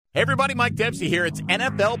Hey everybody, Mike Dempsey here. It's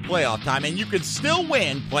NFL playoff time, and you can still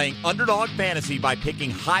win playing Underdog Fantasy by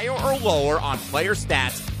picking higher or lower on player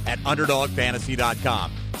stats at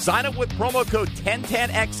UnderdogFantasy.com. Sign up with promo code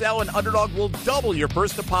 1010XL, and Underdog will double your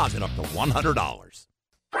first deposit up to $100.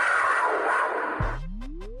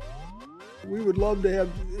 We would love to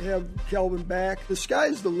have Kelvin back. The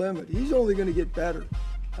sky's the limit. He's only going to get better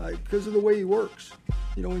because of the way he works.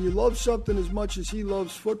 You know, when you love something as much as he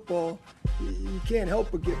loves football, you can't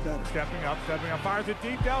help but get better. Stepping up, fires it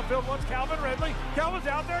deep downfield. Wants Calvin Ridley. Calvin's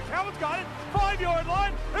out there. Calvin's got it. 5-yard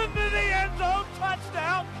line into the end zone.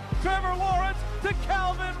 Touchdown. Trevor Lawrence to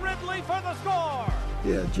Calvin Ridley for the score.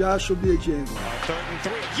 Yeah, Josh will be a Jaguar. 3rd and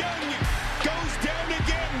 3. Young goes down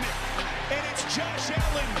again, and it's Josh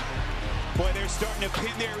Allen. Boy, they're starting to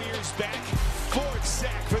pin their ears back. 4th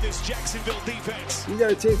sack for this Jacksonville defense. You got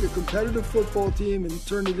to take a competitive football team and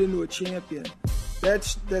turn it into a champion.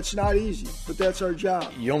 That's not easy, but that's our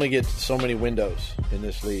job. You only get so many windows in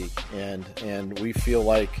this league, and we feel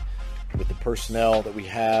like with the personnel that we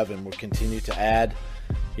have and we'll continue to add,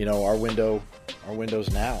 you know, our window's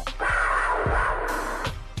now.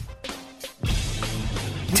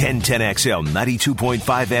 1010XL 92.5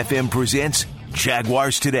 FM presents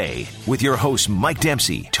Jaguars Today with your hosts Mike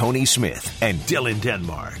Dempsey, Tony Smith, and Dylan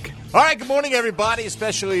Denmark. All right, good morning, everybody,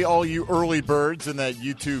 especially all you early birds in that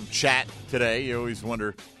YouTube chat today. You always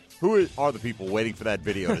wonder, who are the people waiting for that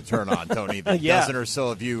video to turn on, Tony? The dozen or so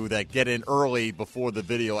of you that get in early before the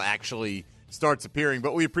video actually starts appearing.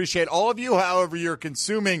 But we appreciate all of you, however you're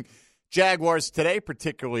consuming Jaguars Today,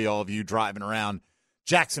 particularly all of you driving around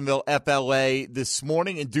Jacksonville, FLA this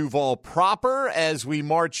morning in Duval proper as we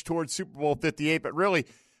march towards Super Bowl 58. But really,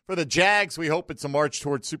 for the Jags, we hope it's a march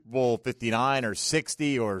towards Super Bowl 59 or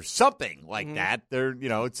 60 or something like that. They're, you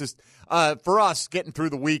know, it's just for us getting through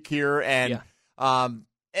the week here, and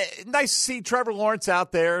nice to see Trevor Lawrence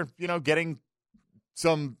out there, you know, getting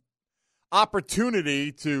some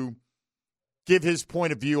opportunity to give his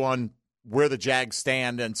point of view on where the Jags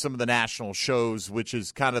stand and some of the national shows, which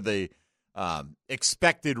is kind of the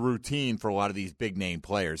expected routine for a lot of these big name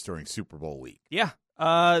players during Super Bowl week. Yeah.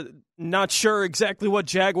 Not sure exactly what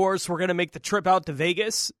Jaguars were going to make the trip out to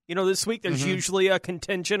Vegas. You know, this week there's usually a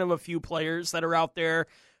contingent of a few players that are out there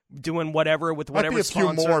doing whatever with whatever sponsor.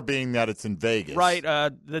 Might be a few more being that it's in Vegas. Right.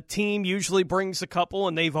 The team usually brings a couple,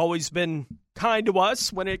 and they've always been kind to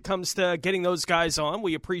us when it comes to getting those guys on.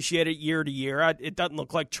 We appreciate it year to year. It doesn't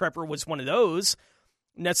look like Trevor was one of those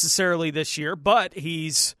necessarily this year, but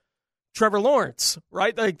he's Trevor Lawrence,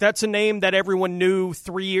 right? Like, that's a name that everyone knew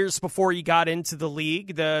 3 years before he got into the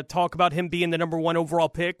league. The talk about him being the number 1 overall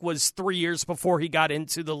pick was 3 years before he got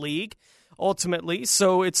into the league, ultimately.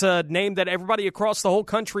 So it's a name that everybody across the whole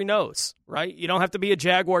country knows, right? You don't have to be a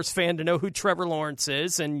Jaguars fan to know who Trevor Lawrence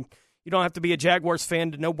is, and you don't have to be a Jaguars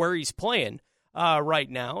fan to know where he's playing right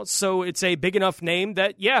now. So it's a big enough name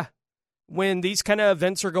that, when these kind of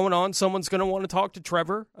events are going on, someone's going to want to talk to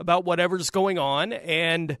Trevor about whatever's going on,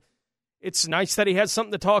 and it's nice that he has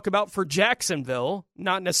something to talk about for Jacksonville.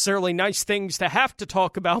 Not necessarily nice things to have to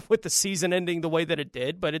talk about with the season ending the way that it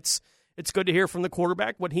did, but it's good to hear from the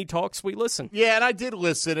quarterback. When he talks, we listen. Yeah, and I did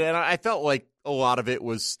listen, and I felt like a lot of it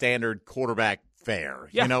was standard quarterback fare.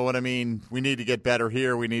 Yeah. You know what I mean? We need to get better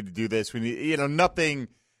here. We need to do this. We need, you know, nothing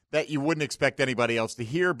that you wouldn't expect anybody else to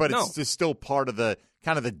hear, but it's just still part of the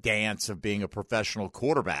kind of the dance of being a professional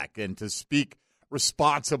quarterback, and to speak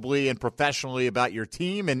responsibly and professionally about your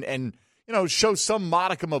team and you know, show some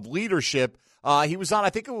modicum of leadership. He was on, I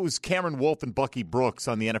think it was Cameron Wolf and Bucky Brooks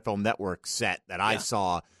on the NFL Network set that I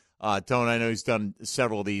saw. Tone, I know he's done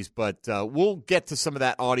several of these, but we'll get to some of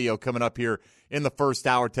that audio coming up here in the first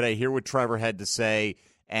hour today. Hear what Trevor had to say,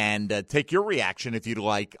 and take your reaction, if you'd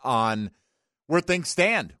like, on where things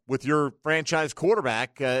stand with your franchise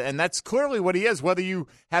quarterback. And that's clearly what he is, whether you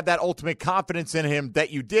have that ultimate confidence in him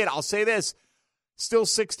that you did. I'll say this. Still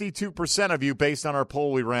 62% of you, based on our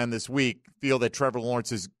poll we ran this week, feel that Trevor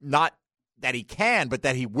Lawrence is not that he can, but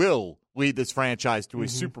that he will lead this franchise to a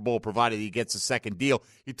Super Bowl, provided he gets a second deal.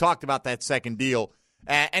 He talked about that second deal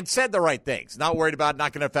and said the right things. Not worried about,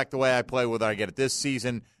 not going to affect the way I play, whether I get it this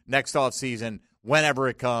season, next offseason, whenever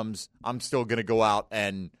it comes. I'm still going to go out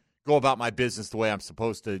and go about my business the way I'm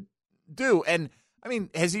supposed to do. And, I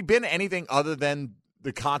mean, has he been anything other than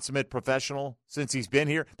the consummate professional since he's been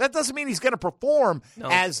here? That doesn't mean he's going to perform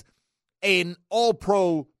as an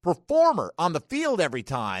all-pro performer on the field every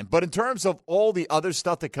time. But in terms of all the other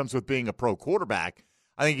stuff that comes with being a pro quarterback,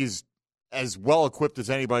 I think he's as well-equipped as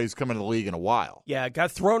anybody who's come into the league in a while. Yeah,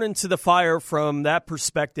 got thrown into the fire from that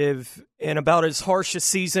perspective in about as harsh a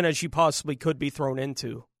season as you possibly could be thrown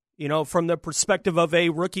into. from the perspective of a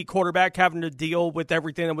rookie quarterback having to deal with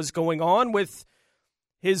everything that was going on with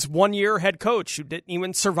his one-year head coach who didn't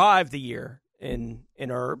even survive the year in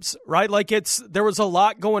Herbs, right? Like there was a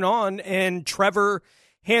lot going on, and Trevor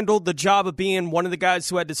handled the job of being one of the guys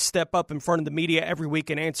who had to step up in front of the media every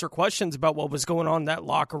week and answer questions about what was going on in that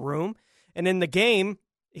locker room. And in the game,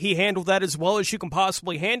 he handled that as well as you can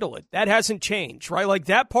possibly handle it. That hasn't changed, right? Like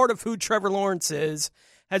that part of who Trevor Lawrence is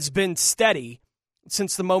has been steady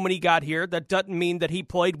since the moment he got here. That doesn't mean that he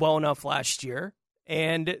played well enough last year.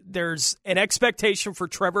 And there's an expectation for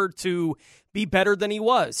Trevor to be better than he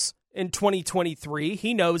was in 2023.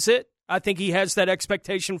 He knows it. I think he has that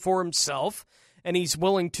expectation for himself, and he's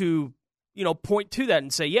willing to, point to that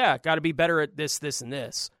and say, yeah, got to be better at this, this, and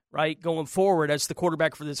this, right? Going forward as the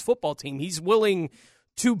quarterback for this football team. He's willing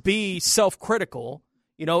to be self-critical,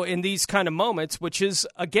 in these kind of moments, which is,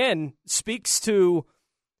 again, speaks to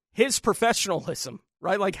his professionalism,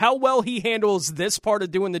 right? Like how well he handles this part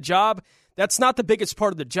of doing the job. That's not the biggest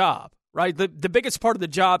part of the job, right? The biggest part of the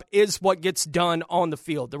job is what gets done on the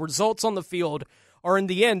field. The results on the field are in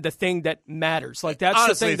the end the thing that matters. Like that's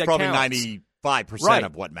honestly, the thing that probably counts. 95%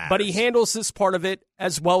 of what matters. But he handles this part of it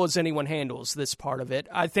as well as anyone handles this part of it.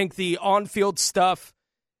 I think the on-field stuff,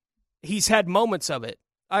 he's had moments of it.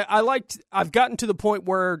 I've gotten to the point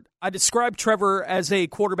where I describe Trevor as a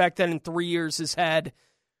quarterback that in 3 years has had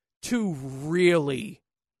 2 really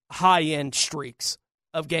high-end streaks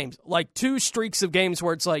of games. Like 2 streaks of games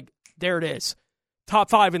where it's like, there it is, top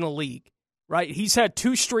 5 in the league, right? He's had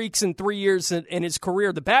 2 streaks in 3 years in his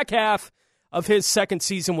career. The back half of his second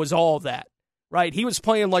season was all of that, right? He was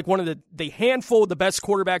playing like one of the handful of the best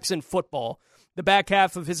quarterbacks in football the back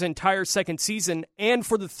half of his entire second season, and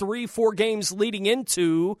for the 3-4 games leading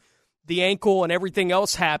into the ankle and everything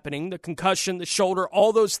else happening, the concussion, the shoulder,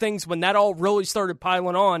 all those things, when that all really started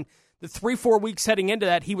piling on, the 3-4 weeks heading into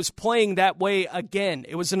that, he was playing that way again.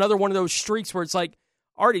 It was another one of those streaks where it's like,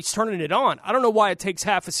 all right, he's turning it on. I don't know why it takes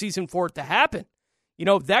half a season for it to happen.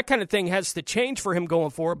 That kind of thing has to change for him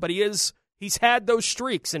going forward, but he's had those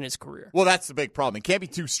streaks in his career. Well, that's the big problem. It can't be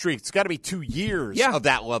 2 streaks. It's got to be 2 years of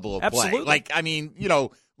that level of absolutely. play.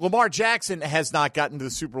 Lamar Jackson has not gotten to the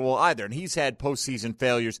Super Bowl either, and he's had postseason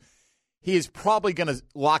failures. He is probably going to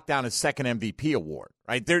lock down his second MVP award,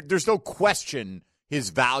 right? There's no question his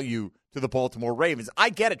value to the Baltimore Ravens. I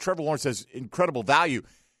get it. Trevor Lawrence has incredible value.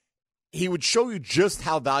 He would show you just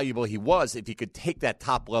how valuable he was if he could take that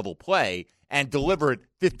top-level play and deliver it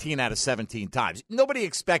 15 out of 17 times. Nobody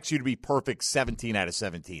expects you to be perfect 17 out of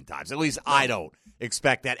 17 times. At least I don't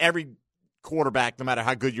expect that. Every quarterback, no matter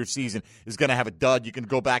how good your season, is going to have a dud. You can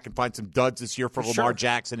go back and find some duds this year for Lamar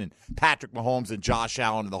Jackson and Patrick Mahomes and Josh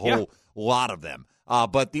Allen and the whole lot of them.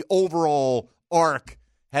 But the overall arc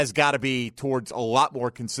has got to be towards a lot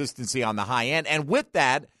more consistency on the high end. And with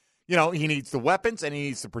that, he needs the weapons and he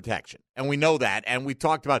needs the protection. And we know that. And we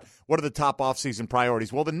talked about what are the top offseason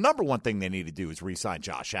priorities. Well, the number one thing they need to do is re-sign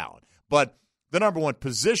Josh Allen. But the number one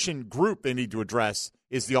position group they need to address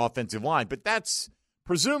is the offensive line. But that's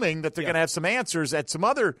presuming that they're going to have some answers at some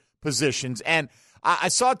other positions. And I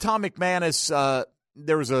saw Tom McManus,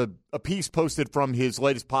 there was a piece posted from his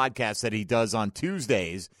latest podcast that he does on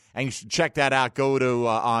Tuesdays. And you should check that out. Go to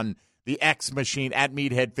on the X machine at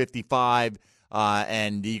Meathead55.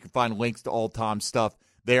 And you can find links to all Tom's stuff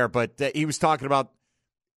there. But he was talking about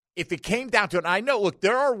if it came down to it, and I know, look,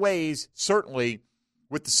 there are ways, certainly,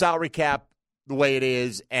 with the salary cap the way it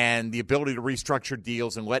is and the ability to restructure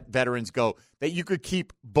deals and let veterans go, that you could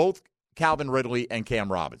keep both Calvin Ridley and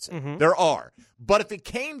Cam Robinson. Mm-hmm. There are. But if it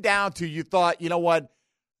came down to you thought, you know what,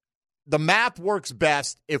 the math works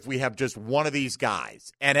best if we have just one of these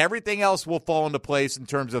guys, and everything else will fall into place in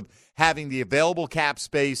terms of having the available cap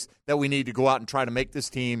space that we need to go out and try to make this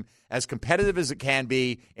team as competitive as it can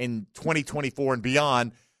be in 2024 and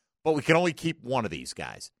beyond, but we can only keep one of these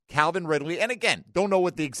guys, Calvin Ridley. And again, don't know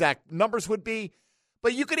what the exact numbers would be,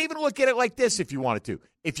 but you could even look at it like this if you wanted to.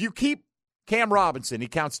 If you keep Cam Robinson, he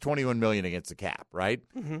counts $21 million against the cap, right?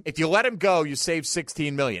 Mm-hmm. If you let him go, you save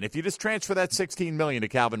 $16 million. If you just transfer that $16 million to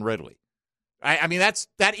Calvin Ridley, I mean,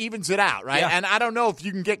 that evens it out, right? Yeah. And I don't know if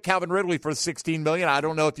you can get Calvin Ridley for $16 million. I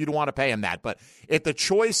don't know if you'd want to pay him that. But if the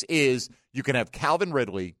choice is you can have Calvin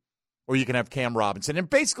Ridley or you can have Cam Robinson, and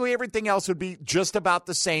basically everything else would be just about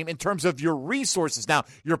the same in terms of your resources. Now,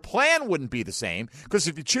 your plan wouldn't be the same because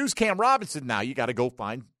if you choose Cam Robinson now, you got to go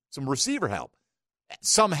find some receiver help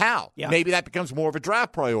somehow. Yeah. Maybe that becomes more of a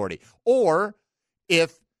draft priority. Or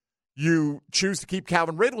if you choose to keep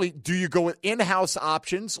Calvin Ridley, do you go with in-house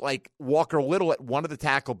options like Walker Little at one of the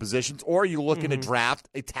tackle positions, or are you looking to draft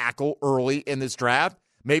a tackle early in this draft?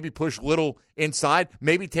 Maybe push Little inside,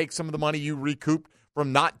 maybe take some of the money you recouped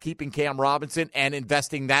from not keeping Cam Robinson and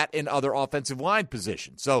investing that in other offensive line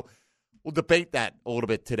positions. So we'll debate that a little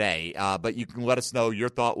bit today, but you can let us know your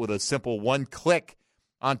thought with a simple one click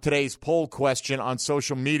on today's poll question on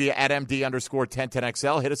social media at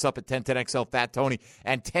MD_1010XL. Hit us up at 1010XL Fat Tony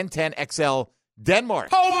and 1010XL Denmark.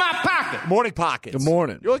 Hold my pocket. Morning Pockets. Good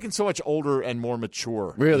morning. You're looking so much older and more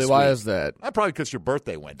mature. Really? Why week. is that? Probably because your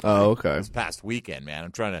birthday went. Oh, okay. This past weekend, man.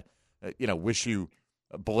 I'm trying to, wish you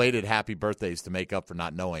belated happy birthdays to make up for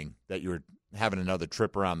not knowing that you were having another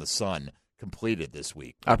trip around the sun completed this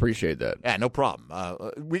week. I appreciate that. Yeah, no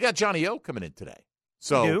problem. We got Johnny O coming in today.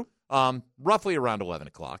 So roughly around 11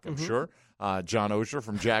 o'clock, I'm sure. John Oehser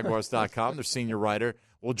from Jaguars.com, their senior writer,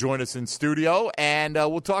 will join us in studio, and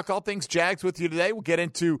we'll talk all things Jags with you today. We'll get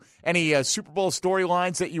into any Super Bowl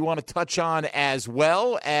storylines that you want to touch on, as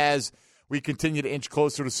well as we continue to inch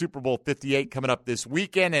closer to Super Bowl 58 coming up this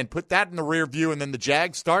weekend, and put that in the rear view, and then the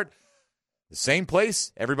Jags start the same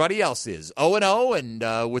place everybody else is, 0-0,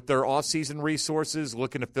 and with their offseason resources,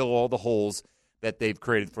 looking to fill all the holes that they've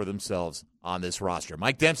created for themselves on this roster.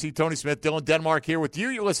 Mike Dempsey, Tony Smith, Dylan Denmark here with you.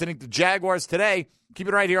 You're listening to Jaguars Today. Keep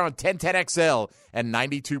it right here on 1010XL and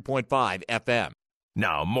 92.5 FM.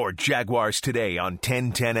 Now more Jaguars Today on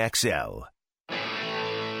 1010XL.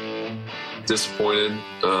 Disappointed.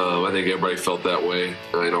 I think everybody felt that way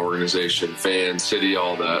in our organization, fans, city,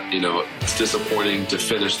 all that. It's disappointing to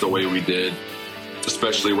finish the way we did,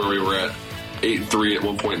 especially where we were at 8-3 at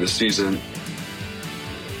one point in the season.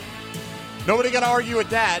 Nobody going to argue with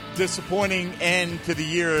that. Disappointing end to the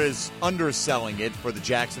year is underselling it for the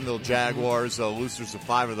Jacksonville Jaguars. Losers of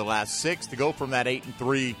 5 of the last 6 to go from that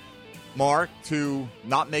 8-3 mark to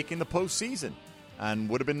not making the postseason. And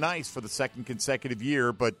would have been nice for the second consecutive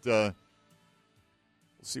year, but we'll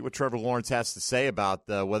see what Trevor Lawrence has to say about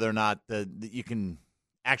whether or not you can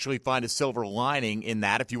actually find a silver lining in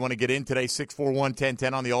that. If you want to get in today,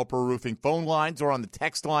 641-1010 on the All-Pro Roofing phone lines or on the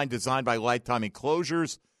text line designed by Lifetime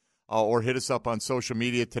Enclosures. Or hit us up on social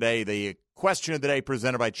media today. The question of the day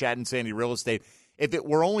presented by Chad and Sandy Real Estate. If it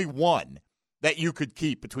were only one that you could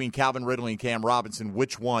keep between Calvin Ridley and Cam Robinson,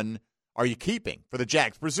 which one are you keeping for the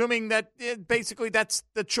Jags? Presuming that basically that's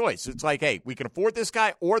the choice. It's like, hey, we can afford this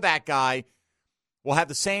guy or that guy. We'll have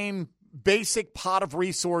the same basic pot of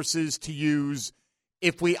resources to use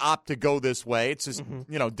if we opt to go this way. It's just,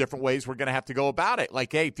 different ways we're going to have to go about it.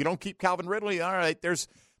 Like, hey, if you don't keep Calvin Ridley, all right, there's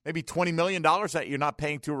maybe $20 million that you're not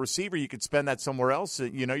paying to a receiver. You could spend that somewhere else.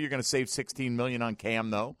 You're going to save $16 million on Cam,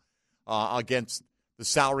 though, against the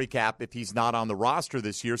salary cap if he's not on the roster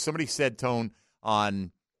this year. Somebody said, Tone,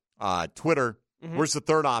 on Twitter, where's the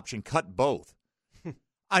third option? Cut both.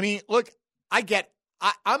 I mean, look,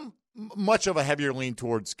 I'm much of a heavier lean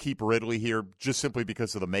towards keep Ridley here just simply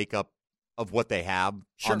because of the makeup of what they have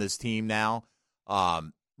on this team now.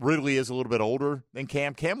 Ridley is a little bit older than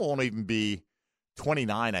Cam. Cam won't even be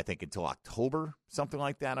 29, I think, until October, something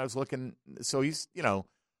like that. I was looking. So he's,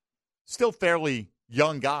 still fairly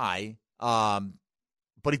young guy, but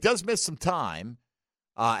he does miss some time.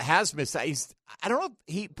 Has missed. I don't know.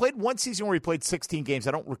 He played one season where he played 16 games.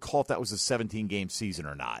 I don't recall if that was a 17-game season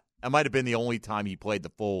or not. That might have been the only time he played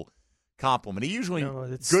the full complement. He usually good for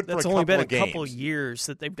a couple of games. That's only been a couple of years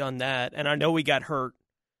that they've done that, and I know he got hurt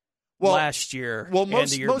last year. Well,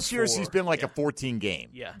 most years he's been like a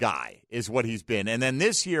 14-game guy is what he's been. And then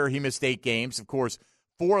this year he missed 8 games. Of course,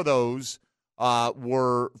 4 of those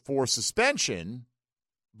were for suspension,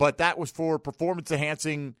 but that was for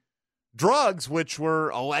performance-enhancing drugs, which were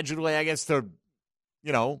allegedly, I guess, to,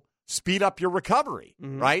 speed up your recovery,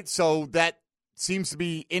 right? So that seems to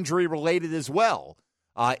be injury-related as well.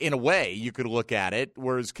 In a way, you could look at it,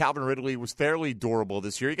 whereas Calvin Ridley was fairly durable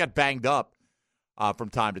this year. He got banged up from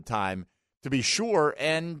time to time, to be sure.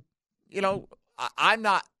 And, I'm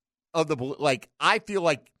not of the – I feel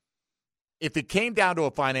like if it came down to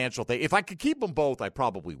a financial thing, if I could keep them both, I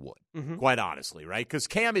probably would, quite honestly, right? Because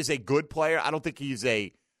Cam is a good player. I don't think he's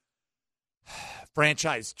a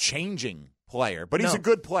franchise-changing player, but he's a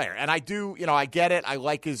good player. And I do – I get it. I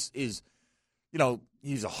like his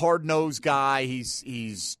he's a hard-nosed guy.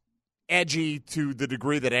 He's edgy to the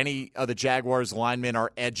degree that any of the Jaguars linemen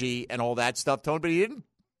are edgy and all that stuff, Tone, but he didn't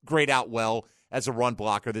grade out well as a run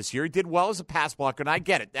blocker this year. He did well as a pass blocker, and I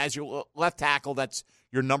get it. As your left tackle, that's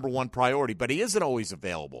your number one priority, but he isn't always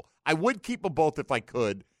available. I would keep them both if I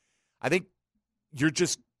could. I think you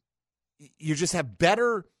just have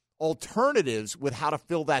better alternatives with how to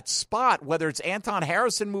fill that spot, whether it's Anton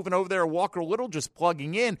Harrison moving over there or Walker Little just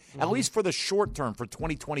plugging in, at least for the short term for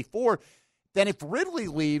 2024. Then if Ridley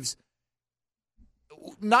leaves,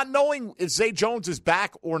 not knowing if Zay Jones is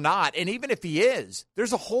back or not, and even if he is,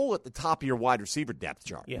 there's a hole at the top of your wide receiver depth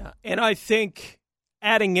chart. Yeah, and I think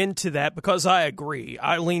adding into that, because I agree,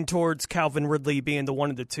 I lean towards Calvin Ridley being the one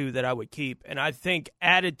of the two that I would keep. And I think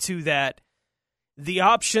added to that, the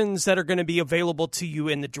options that are going to be available to you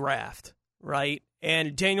in the draft, right?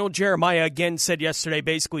 And Daniel Jeremiah again said yesterday,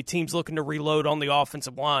 basically teams looking to reload on the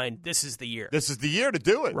offensive line. This is the year. This is the year to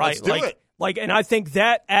do it. Right. Let's do it. And I think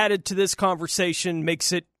that added to this conversation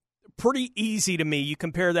makes it pretty easy to me. You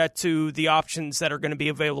compare that to the options that are going to be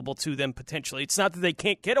available to them potentially. It's not that they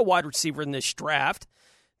can't get a wide receiver in this draft.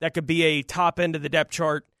 That could be a top end of the depth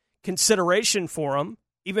chart consideration for them,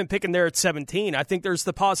 even picking there at 17. I think there's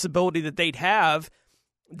the possibility that they'd have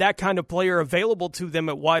that kind of player available to them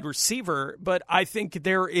at wide receiver, but I think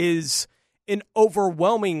there is an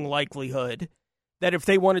overwhelming likelihood that if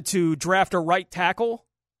they wanted to draft a right tackle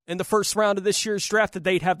in the first round of this year's draft, that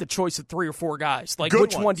they'd have the choice of 3 or 4 guys. Like, good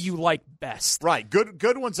which ones. one do you like best? Right.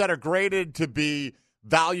 Good ones that are graded to be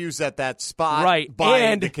values at that spot right.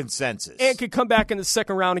 by the consensus. And could come back in the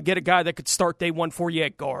second round and get a guy that could start day one for you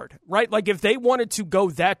at guard. Right? Like, if they wanted to go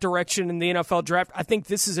that direction in the NFL draft, I think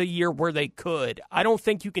this is a year where they could. I don't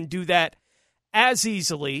think you can do that as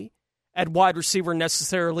easily at wide receiver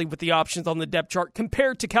necessarily with the options on the depth chart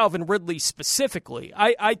compared to Calvin Ridley specifically.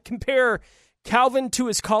 I compare Calvin to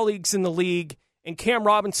his colleagues in the league and Cam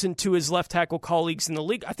Robinson to his left tackle colleagues in the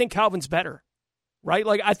league. I think Calvin's better, right?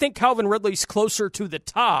 Like, I think Calvin Ridley's closer to the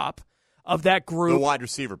top of that group. The wide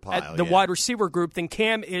receiver pile. The wide receiver group than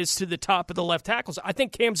Cam is to the top of the left tackles. I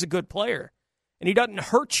think Cam's a good player, and he doesn't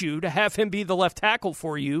hurt you to have him be the left tackle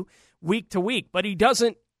for you week to week, but he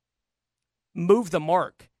doesn't move the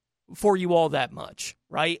mark for you all that much,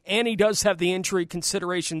 right? And he does have the injury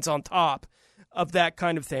considerations on top of that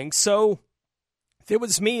kind of thing. So if it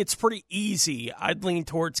was me, it's pretty easy. I'd lean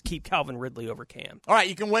towards keep Calvin Ridley over Cam. All right,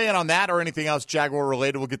 you can weigh in on that or anything else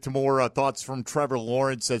Jaguar-related. We'll get to more thoughts from Trevor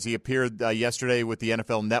Lawrence as he appeared yesterday with the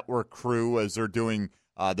NFL Network crew as they're doing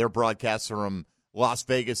their broadcasts from Las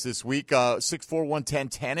Vegas this week.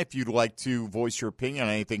 641-1010 if you'd like to voice your opinion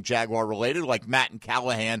on anything Jaguar-related, like Matt and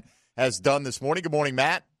Callahan has done this morning. Good morning,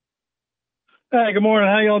 Matt. Hey, good morning.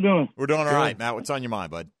 How y'all doing? We're doing all right, Matt. What's on your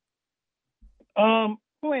mind, bud?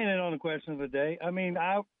 Weighing in on the question of the day. I mean,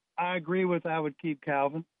 I agree with I would keep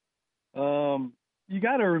Calvin. You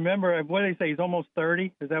got to remember, what do they say? He's almost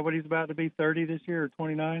 30. Is that what he's about to be, 30 this year or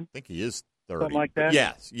 29? I think he is 30. Something like that?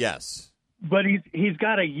 Yes. But he's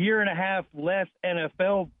got a year and a half less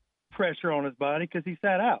NFL pressure on his body because he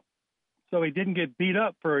sat out. So he didn't get beat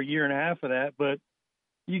up for a year and a half of that. But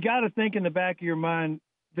you got to think in the back of your mind,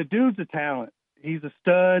 the dude's a talent. He's a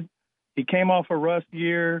stud. He came off a rust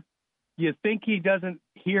year. You think he doesn't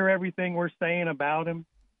hear everything we're saying about him,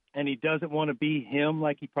 and he doesn't want to be him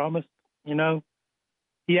like he promised, you know?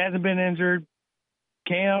 He hasn't been injured.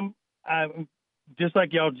 Cam, just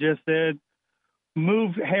like y'all just said,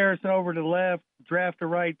 move Harrison over to the left, draft a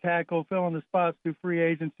right tackle, fill in the spots through free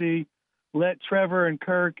agency, let Trevor and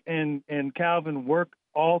Kirk and Calvin work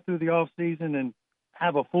all through the offseason and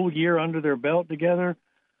have a full year under their belt together.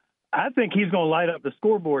 I think he's going to light up the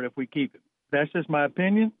scoreboard if we keep him. That's just my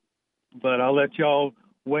opinion. But I'll let y'all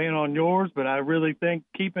weigh in on yours. But I really think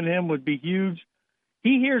keeping him would be huge.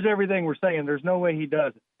 He hears everything we're saying. There's no way he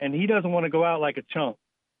doesn't. And he doesn't want to go out like a chump.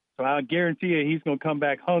 So I guarantee you he's going to come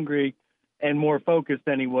back hungry and more focused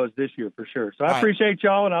than he was this year for sure. So I appreciate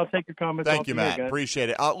y'all, and I'll take your comments. Thank you, Matt. Appreciate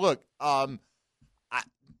it. Look, I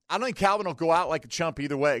don't think Calvin will go out like a chump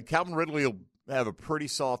either way. Calvin Ridley will have a pretty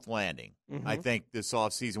soft landing, I think, this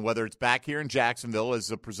offseason, whether it's back here in Jacksonville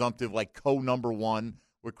as a presumptive like co-number one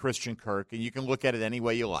with Christian Kirk, and you can look at it any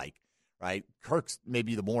way you like, right? Kirk's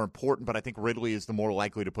maybe the more important, but I think Ridley is the more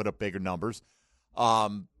likely to put up bigger numbers.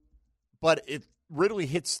 But if Ridley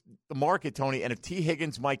hits the market, Tony, and if T.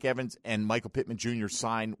 Higgins, Mike Evans, and Michael Pittman Jr.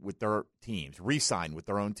 sign with their teams, re-sign with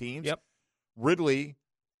their own teams, Ridley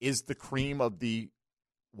is the cream of the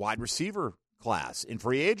wide receiver class in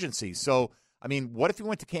free agency. So, I mean, what if he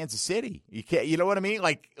went to Kansas City? You know what I mean?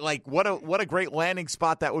 Like what a great landing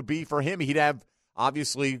spot that would be for him. He'd have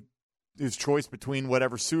obviously his choice between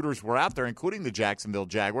whatever suitors were out there, including the Jacksonville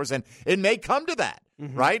Jaguars, and it may come to that,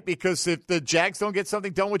 right? Because if the Jags don't get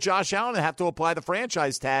something done with Josh Allen and have to apply the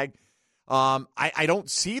franchise tag, I don't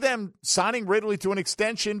see them signing Ridley to an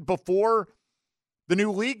extension before the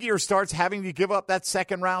new league year starts, having to give up that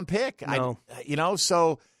second-round pick. No.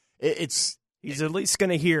 So it's he's at least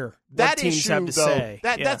going to hear that what teams issue, have to though, say.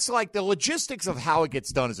 That's like the logistics of how it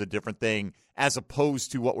gets done is a different thing as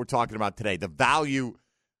opposed to what we're talking about today, the value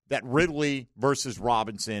that Ridley versus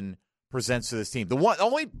Robinson presents to this team. The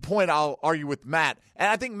only point I'll argue with Matt, and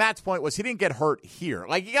I think Matt's point was he didn't get hurt here.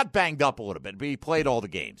 Like, he got banged up a little bit, but he played all the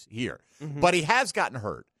games here. But he has gotten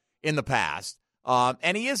hurt in the past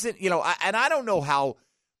And he isn't, and I don't know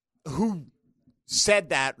who said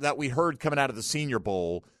that we heard coming out of the Senior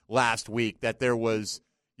Bowl last week, that there was,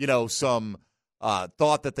 some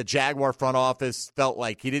thought that the Jaguar front office felt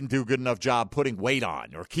like he didn't do a good enough job putting weight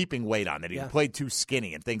on or keeping weight on, that he played too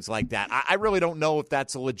skinny and things like that. I really don't know if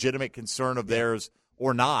that's a legitimate concern of theirs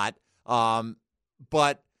or not.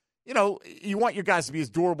 But, you want your guys to be as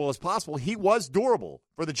durable as possible. He was durable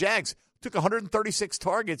for the Jags. Took 136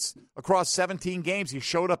 targets across 17 games. He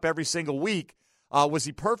showed up every single week. Was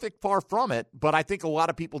he perfect? Far from it. But I think a lot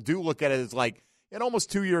of people do look at it as like,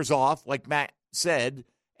 almost 2 years off, like Matt said.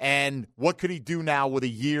 And what could he do now with a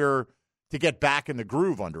year to get back in the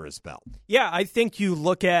groove under his belt? Yeah, I think you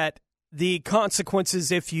look at the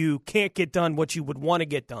consequences if you can't get done what you would want to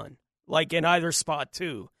get done, like in either spot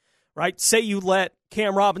too, right? Say you let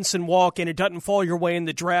Cam Robinson walk and it doesn't fall your way in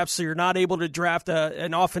the draft, so you're not able to draft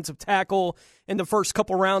an offensive tackle in the first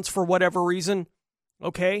couple rounds for whatever reason.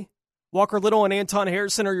 Okay, Walker Little and Anton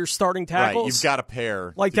Harrison are your starting tackles. Right, you've got a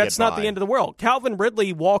pair. Like, that's not the end of the world. Calvin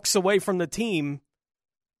Ridley walks away from the team.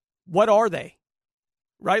 What are they?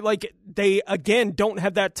 Right? Like, they, again, don't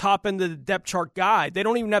have that top end of the depth chart guy. They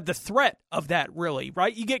don't even have the threat of that, really,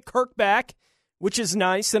 right? You get Kirk back, which is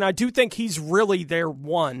nice, and I do think he's really their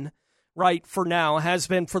one, right, for now, has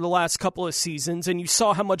been for the last couple of seasons, and you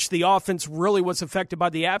saw how much the offense really was affected by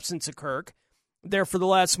the absence of Kirk there for the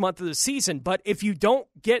last month of the season. But if you don't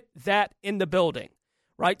get that in the building,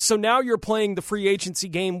 right, so now you're playing the free agency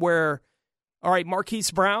game where, all right,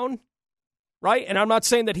 Marquise Brown, right? And I'm not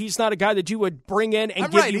saying that he's not a guy that you would bring in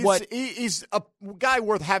and give you what... He's a guy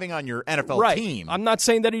worth having on your NFL team. I'm not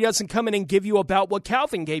saying that he doesn't come in and give you about what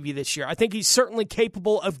Calvin gave you this year. I think he's certainly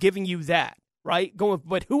capable of giving you that, right?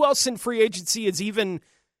 But who else in free agency is even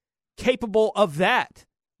capable of that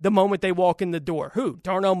the moment they walk in the door? Who?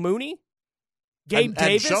 Darnell Mooney? Gabe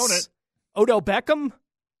Davis? Shown it. Odell Beckham?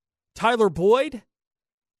 Tyler Boyd?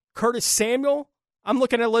 Curtis Samuel? I'm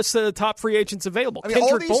looking at a list of the top free agents available. I mean,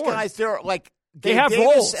 all these guys, they're like, they have Davis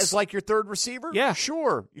roles as like your third receiver. Yeah,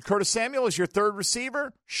 sure. Curtis Samuel is your third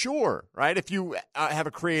receiver. Sure, right? If you have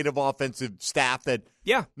a creative offensive staff that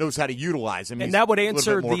knows how to utilize him, and that would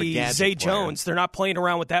answer the Zay Jones. They're not playing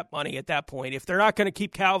around with that money at that point. If they're not going to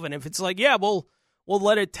keep Calvin, if it's like, we'll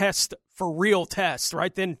let it test for real test,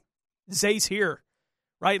 right? Then Zay's here,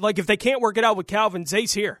 right? Like, if they can't work it out with Calvin,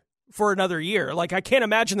 Zay's here for another year. Like, I can't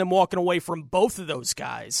imagine them walking away from both of those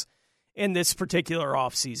guys in this particular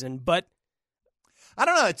offseason. But I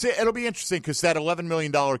don't know. It'll be interesting because that $11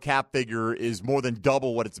 million cap figure is more than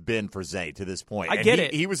double what it's been for Zay to this point. I get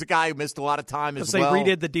it. He was a guy who missed a lot of time as well. Because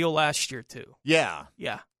they redid the deal last year, too. Yeah.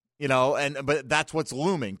 Yeah. But that's what's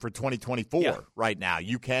looming for 2024 right now.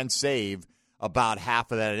 You can save about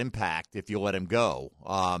half of that impact if you let him go.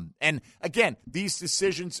 And, again, these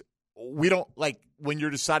decisions, we don't, like, when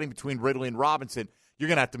you're deciding between Ridley and Robinson, you're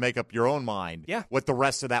going to have to make up your own mind what the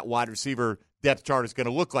rest of that wide receiver depth chart is going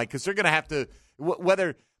to look like, because they're going to have to,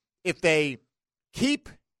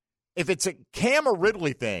 if it's a Cam or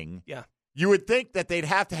Ridley thing, you would think that they'd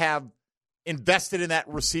have to have invested in that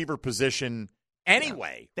receiver position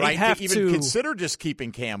anyway, right? Have to even consider just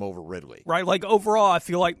keeping Cam over Ridley. Right, like overall, I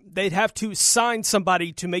feel like they'd have to sign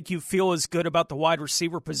somebody to make you feel as good about the wide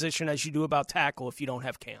receiver position as you do about tackle if you don't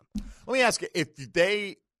have Cam. Let me ask you, if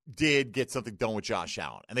they did get something done with Josh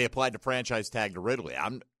Allen and they applied the franchise tag to Ridley,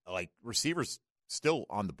 I'm like, receivers still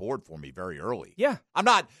on the board for me very early. Yeah. I'm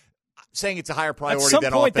not saying it's a higher priority than offensive line.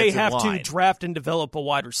 At some point, they have to draft and develop a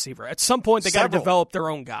wide receiver. At some point, they got to develop their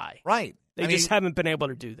own guy. Right. They just haven't been able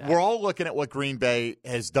to do that. We're all looking at what Green Bay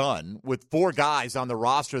has done with 4 guys on the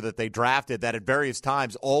roster that they drafted that at various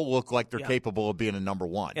times all look like they're capable of being a number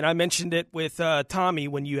one. And I mentioned it with Tommy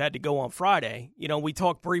when you had to go on Friday. We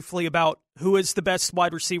talked briefly about who is the best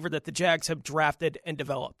wide receiver that the Jags have drafted and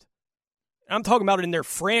developed. And I'm talking about it in their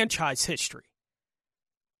franchise history.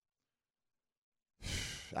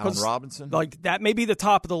 Allen Robinson? Like, that may be the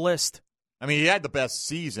top of the list. I mean, he had the best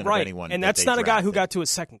season of anyone. And that's not a guy who got to a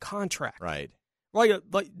second contract. Right. Like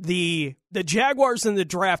the Jaguars in the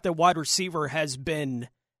draft at wide receiver has been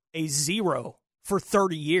a zero for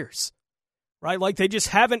 30 years. Right? Like, they just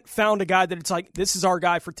haven't found a guy that it's like, this is our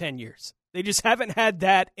guy for 10 years. They just haven't had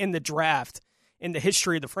that in the draft in the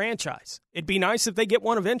history of the franchise. It'd be nice if they get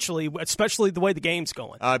one eventually, especially the way the game's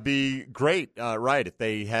going. It'd be great, right, if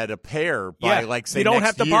they had a pair by, like, say, you don't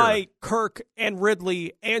next have to year. buy Kirk and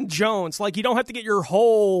Ridley and Jones. Like, you don't have to get your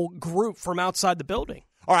whole group from outside the building.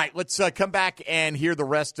 All right, let's come back and hear the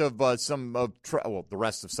rest of some of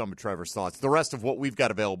Trevor's thoughts. The rest of what we've got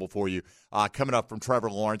available for you coming up from Trevor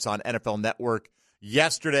Lawrence on NFL Network.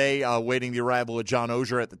 yesterday, waiting the arrival of John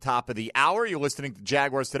Oehser at the top of the hour. You're listening to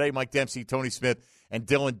Jaguars Today. Mike Dempsey, Tony Smith, and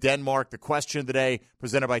Dylan Denmark. The question of the day,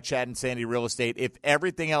 presented by Chad and Sandy Real Estate. If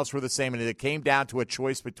everything else were the same and it came down to a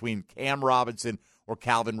choice between Cam Robinson or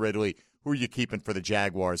Calvin Ridley, who are you keeping for the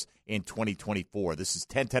Jaguars in 2024? This is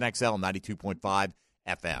 1010XL 92.5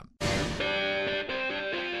 FM.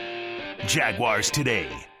 Jaguars Today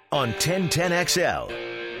on 1010XL.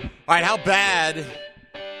 All right, how bad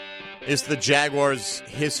is the Jaguars'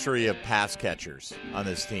 history of pass catchers on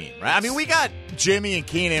this team, right? I mean, we got Jimmy and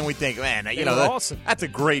Keenan. We think, man, awesome. That's a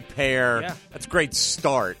great pair. Yeah. That's a great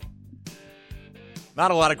start.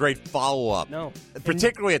 Not a lot of great follow-up. No.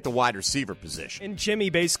 Particularly at the wide receiver position. And Jimmy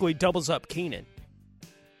basically doubles up Keenan.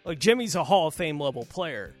 Like, Jimmy's a Hall of Fame level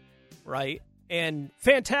player, right? And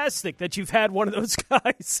fantastic that you've had one of those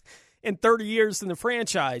guys in 30 years in the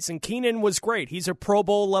franchise. And Keenan was great. He's a Pro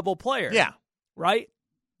Bowl level player. Yeah. Right?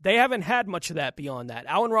 They haven't had much of that beyond that.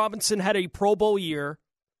 Allen Robinson had a Pro Bowl year.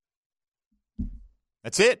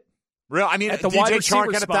 That's it. I mean, at the DJ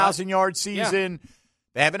Chark had a 1,000-yard season. Yeah.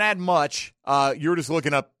 They haven't had much. You're just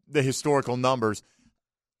looking up the historical numbers.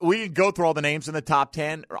 We can go through all the names in the top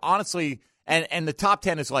 10. Honestly, and the top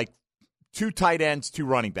 10 is like 2 tight ends, 2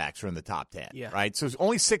 running backs are in the top 10. Yeah. Right? So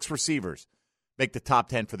only 6 receivers make the top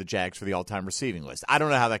 10 for the Jags for the all-time receiving list. I don't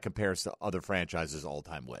know how that compares to other franchises'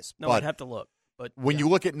 all-time list. No, I'd have to look. But when you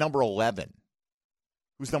look at number 11,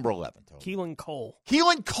 who's number 11, Tony? Keelan Cole.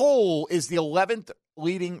 Keelan Cole is the 11th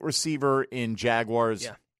leading receiver in Jaguars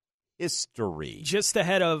history. Just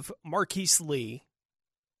ahead of Marquise Lee,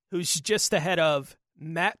 who's just ahead of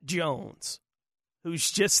Matt Jones, who's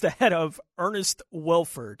just ahead of Ernest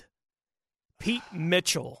Wilford, Pete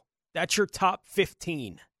Mitchell. That's your top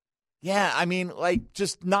 15. Yeah, I mean, like,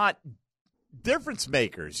 just not difference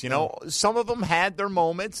makers. You know, some of them had their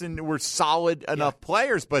moments and were solid enough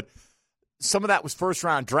players, but some of that was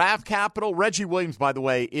first-round draft capital. Reggie Williams, by the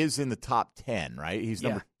way, is in the top 10, right? He's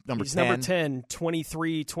number 10. He's number 10,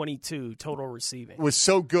 23, 22 total receiving. Was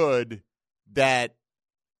so good that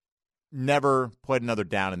never played another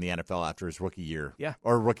down in the NFL after his rookie year. Yeah.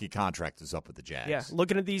 Or rookie contract is up with the Jags. Yeah,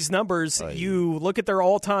 looking at these numbers, you look at their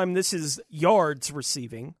all-time, this is yards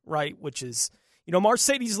receiving, right, which is, you know,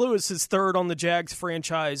 Mercedes Lewis is third on the Jags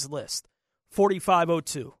franchise list.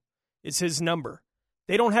 4,502 is his number.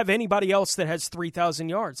 They don't have anybody else that has 3,000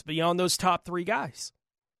 yards beyond those top 3 guys.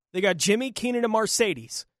 They got Jimmy, Keenan, and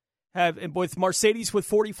Mercedes. With Mercedes with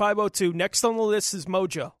 4,502. Next on the list is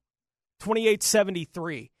Mojo,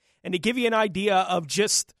 2,873. And to give you an idea of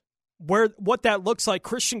just what that looks like,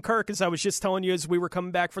 Christian Kirk, as I was just telling you as we were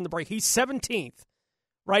coming back from the break, he's 17th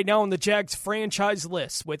right now on the Jags franchise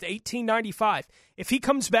list with 1,895. If he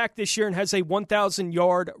comes back this year and has a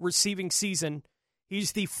 1,000-yard receiving season,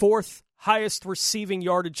 he's the 4th highest receiving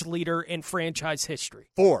yardage leader in franchise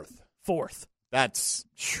history. 4th. That's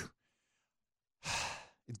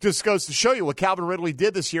it just goes to show you what Calvin Ridley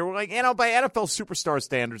did this year. We're like, you know, by NFL superstar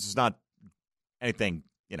standards, it's not anything,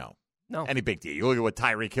 you know, any big deal. You look at what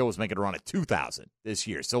Tyreek Hill was making a run at 2,000 this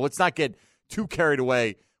year. So let's not get too carried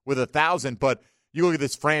away with 1,000. But you look at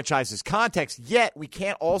this franchise's context, yet we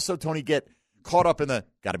can't also, Tony, get caught up in the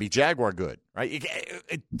got to be Jaguar good, right?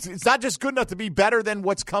 It's not just good enough to be better than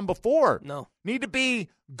what's come before. No. Need to be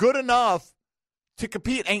good enough to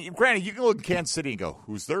compete. And granted, you can look at Kansas City and go,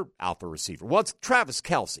 who's their alpha receiver? Well, it's Travis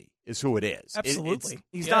Kelce is who it is. Absolutely.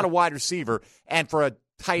 He's not a wide receiver. And for a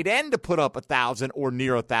tight end to put up 1,000 or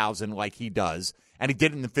near 1,000 like he does, and he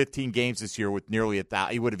did it in the 15 games this year with nearly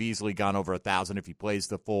 1,000. He would have easily gone over 1,000 if he plays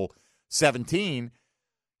the full 17.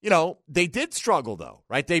 You know, they did struggle, though,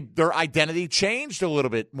 right? Their identity changed a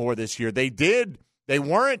little bit more this year. They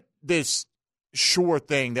weren't this sure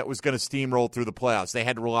thing that was going to steamroll through the playoffs. They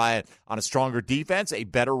had to rely on a stronger defense, a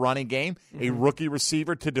better running game, a rookie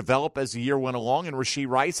receiver to develop as the year went along, and Rashee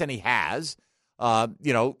Rice, and he has,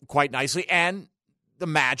 quite nicely, and the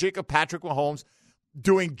magic of Patrick Mahomes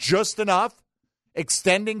doing just enough,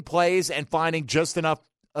 extending plays, and finding just enough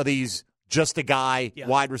of these just-a-guy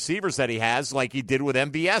wide receivers that he has, like he did with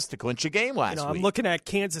MVS to clinch a game last week. I'm looking at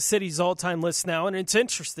Kansas City's all-time list now, and it's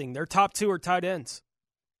interesting. Their top 2 are tight ends.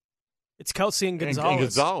 It's Kelce and Gonzalez. And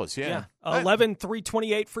Gonzalez, yeah.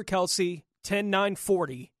 11,328 for Kelce,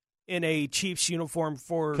 10,940 in a Chiefs uniform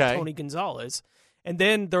for Tony Gonzalez. And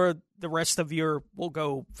then the rest of we'll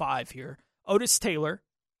go 5 here. Otis Taylor,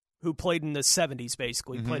 who played in the 70s,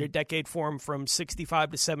 basically, played a decade for him from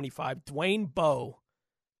 65 to 75. Dwayne Bowe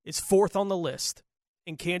is 4th on the list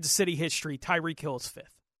in Kansas City history. Tyreek Hill is 5th.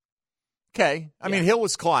 Okay. I mean, Hill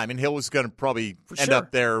was climbing. Hill was going to probably end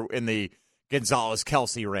up there in the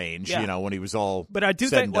Gonzalez-Kelsey range, when he was all But I do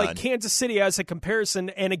said think and done. like Kansas City as a comparison,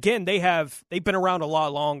 and again, they've been around a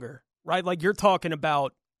lot longer, right? Like you're talking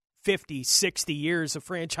about 50, 60 years of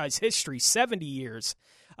franchise history, 70 years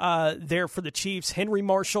there for the Chiefs. Henry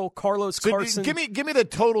Marshall, Carlos Carson. Give me the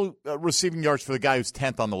total receiving yards for the guy who's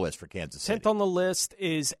 10th on the list for Kansas City. 10th on the list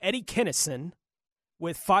is Eddie Kinnison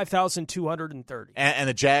with 5,230. And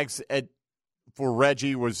the Jags for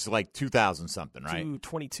Reggie was like 2,000 something, right?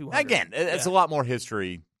 2,200. Again, it's a lot more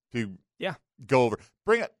history to go over.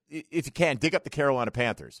 Bring up, if you can, dig up the Carolina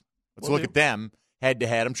Panthers. Let's look at them head to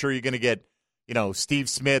head. I'm sure you're going to get, Steve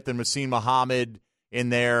Smith and Masin Muhammad in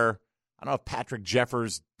there. I don't know if Patrick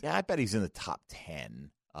Jeffers, I bet he's in the top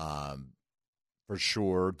 10 for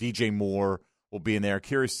sure. DJ Moore will be in there.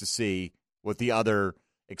 Curious to see what the other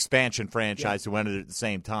expansion franchise who entered at the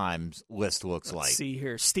same time list looks like. Let's see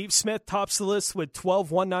here. Steve Smith tops the list with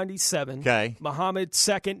 12,197. Okay. Muhammad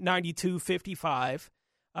second, 92.55.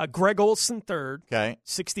 Greg Olson third. Okay.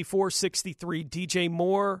 64.63. DJ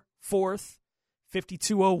Moore fourth,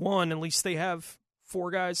 52.01. At least they have four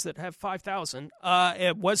guys that have 5,000.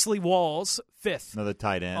 Wesley Walls fifth. Another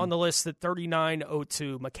tight end on the list at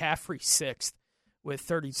 39.02. McCaffrey sixth with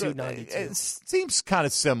 32.92. It seems kind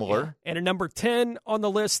of similar. Yeah. And a number 10 on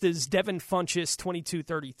the list is Devin Funchess,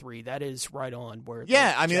 22.33. That is right on where.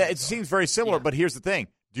 It seems very similar. But here's the thing: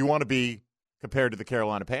 do you want to be compared to the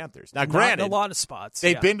Carolina Panthers? Now, granted, not in a lot of spots.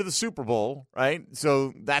 They've been to the Super Bowl, right?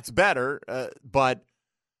 So that's better. But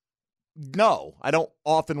no, I don't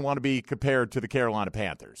often want to be compared to the Carolina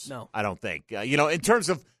Panthers. No, I don't think. In terms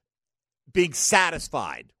of being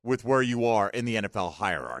satisfied with where you are in the NFL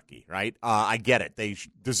hierarchy, right? I get it. They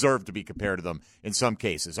deserve to be compared to them in some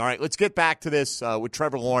cases. All right, let's get back to this with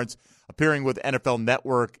Trevor Lawrence appearing with NFL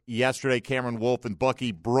Network yesterday. Cameron Wolfe and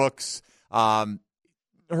Bucky Brooks. Heard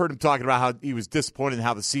him talking about how he was disappointed in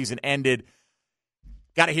how the season ended.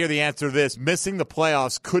 Got to hear the answer to this. Missing the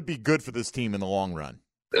playoffs could be good for this team in the long run.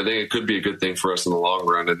 I think it could be a good thing for us in the long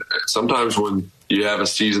run. And sometimes when you have a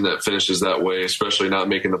season that finishes that way, especially not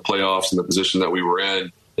making the playoffs in the position that we were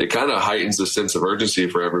in, it kind of heightens the sense of urgency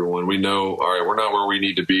for everyone. We know, all right, we're not where we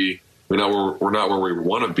need to be. We're not where we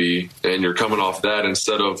want to be. And you're coming off that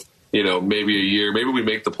instead of, maybe a year, maybe we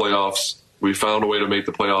make the playoffs. We found a way to make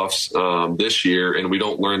the playoffs this year, and we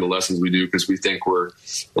don't learn the lessons we do because we think we're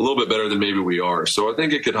a little bit better than maybe we are. So I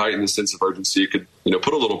think it could heighten the sense of urgency. It could,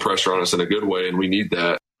 put a little pressure on us in a good way, and we need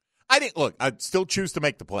that. I think, look, I'd still choose to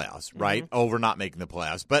make the playoffs, right, over not making the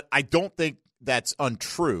playoffs. But I don't think that's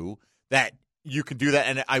untrue that you can do that.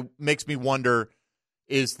 And it makes me wonder,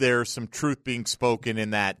 is there some truth being spoken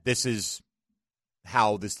in that this is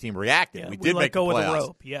how this team reacted? We did make the playoffs. With the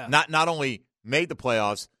rope, yeah. Not only made the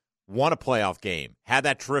playoffs, won a playoff game, had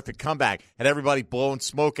that terrific comeback, had everybody blowing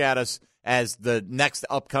smoke at us as the next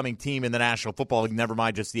upcoming team in the National Football League, never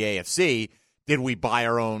mind just the AFC. Did we buy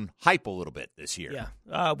our own hype a little bit this year?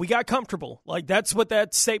 Yeah. We got comfortable. Like, that's what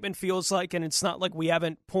that statement feels like, and it's not like we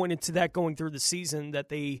haven't pointed to that going through the season, that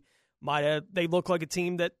they look like a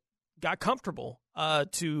team that got comfortable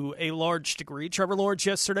to a large degree. Trevor Lawrence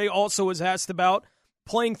yesterday also was asked about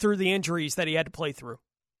playing through the injuries that he had to play through.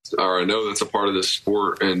 I know that's a part of this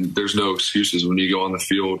sport, and there's no excuses when you go on the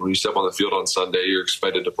field. When you step on the field on Sunday, you're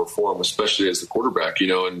expected to perform, especially as the quarterback,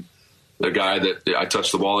 and the guy that I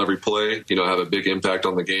touch the ball every play, have a big impact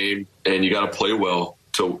on the game, and you got to play well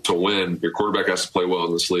to win. Your quarterback has to play well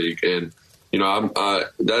in this league. And,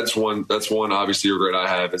 that's one obviously regret I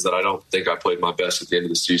have, is that I don't think I played my best at the end of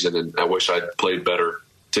the season, and I wish I'd played better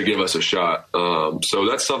to give us a shot. So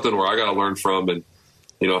that's something where I got to learn from. And,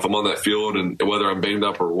 if I'm on that field and whether I'm banged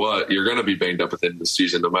up or what, you're going to be banged up at the end of the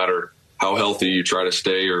season, no matter how healthy you try to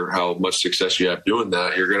stay or how much success you have doing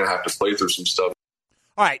that. You're going to have to play through some stuff.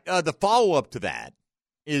 All right, the follow-up to that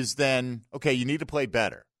is then, okay, you need to play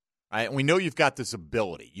better. Right? And we know you've got this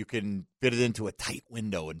ability. You can fit it into a tight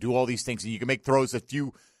window and do all these things, and you can make throws that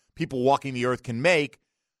few people walking the earth can make,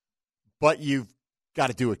 but you've got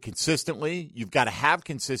to do it consistently. You've got to have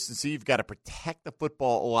consistency. You've got to protect the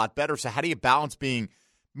football a lot better. So how do you balance being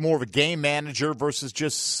more of a game manager versus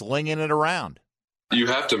just slinging it around? You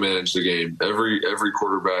have to manage the game. Every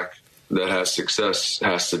quarterback that has success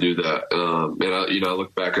has to do that. And I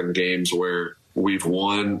look back on games where we've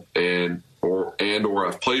won or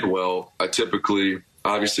I've played well. I typically,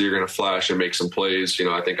 obviously, you're going to flash and make some plays.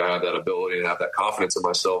 I think I have that ability and have that confidence in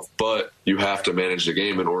myself. But you have to manage the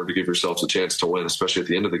game in order to give yourselves a chance to win, especially at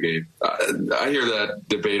the end of the game. I hear that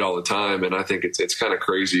debate all the time, and I think it's kind of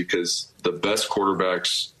crazy because the best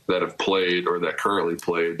quarterbacks that have played or that currently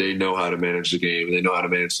play, they know how to manage the game. They know how to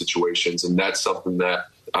manage situations, and that's something that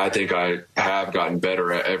I think I have gotten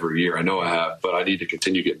better at every year. I know I have, but I need to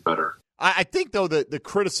continue getting better. I think, though, that the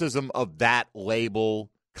criticism of that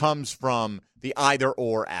label comes from the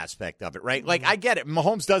either-or aspect of it, right? Like, I get it.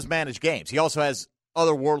 Mahomes does manage games. He also has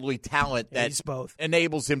otherworldly talent that both.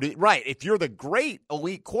 enables him to – right. If you're the great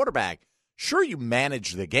elite quarterback, sure, you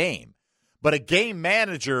manage the game. But a game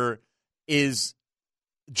manager is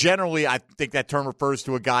generally, I think that term refers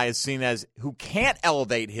to a guy as seen as who can't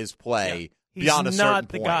elevate his play beyond a certain point. He's not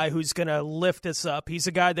the guy who's going to lift us up. He's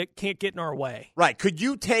a guy that can't get in our way. Right. Could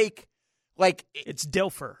you take – like, it's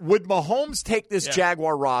Dilfer. Would Mahomes take this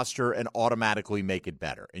Jaguar roster and automatically make it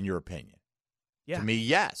better, in your opinion? Yeah. To me,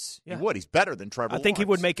 yes. He would. He's better than Trevor Lawrence. I think he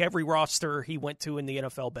would make every roster he went to in the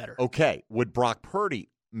NFL better. Okay. Would Brock Purdy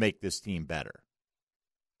make this team better?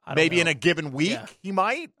 Maybe in a given week, he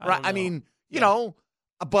might. Right? I mean, you know,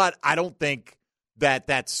 but I don't think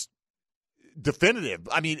that's definitive.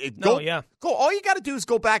 I mean, all you got to do is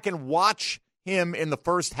go back and watch him in the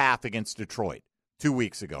first half against Detroit 2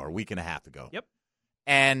 weeks ago or a week and a half ago. Yep.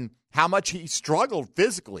 And how much he struggled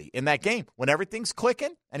physically in that game. When everything's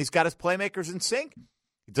clicking and he's got his playmakers in sync,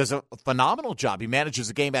 he does a phenomenal job. He manages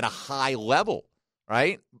the game at a high level,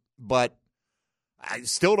 right? But I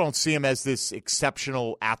still don't see him as this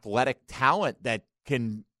exceptional athletic talent that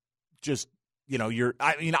can just, you know,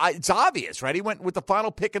 it's obvious, right? He went with the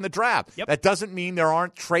final pick in the draft. Yep. That doesn't mean there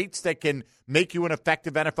aren't traits that can make you an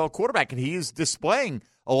effective NFL quarterback, and he is displaying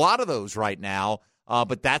a lot of those right now.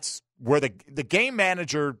 But that's where the game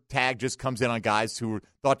manager tag just comes in on guys who are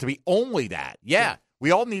thought to be only that. Yeah,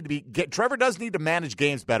 we all need to Trevor does need to manage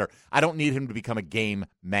games better. I don't need him to become a game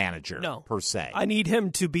manager per se. I need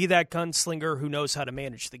him to be that gunslinger who knows how to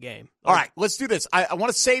manage the game. All right, let's do this. I want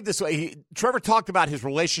to save this. Trevor talked about his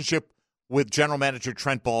relationship with general manager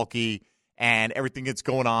Trent Baalke and everything that's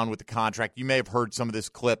going on with the contract. You may have heard some of this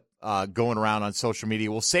clip going around on social media.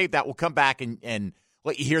 We'll save that. We'll come back and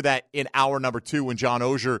let you hear that in hour number 2 when John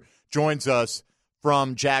Oehser joins us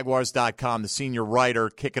from Jaguars.com, the senior writer,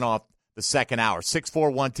 kicking off the second hour.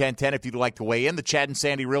 641-1010 if you'd like to weigh in. The Chad and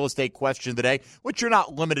Sandy real estate question today, which you're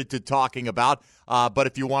not limited to talking about, but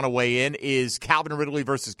if you want to weigh in, is Calvin Ridley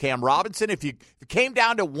versus Cam Robinson. If it came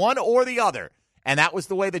down to one or the other, and that was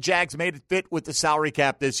the way the Jags made it fit with the salary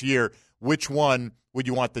cap this year, which one would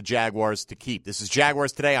you want the Jaguars to keep? This is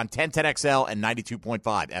Jaguars Today on 1010XL and 92.5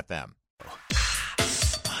 FM.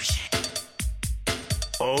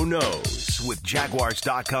 Oh No's with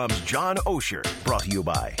Jaguars.com's John Oehser. Brought to you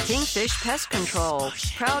by Kingfish Pest Control,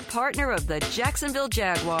 proud partner of the Jacksonville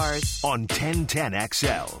Jaguars. On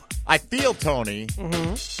 1010XL. I feel, Tony,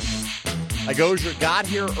 like Oehser got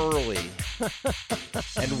here early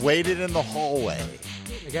and waited in the hallway.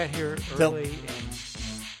 I got here early and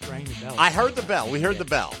rang the bell. I heard the bell. We heard the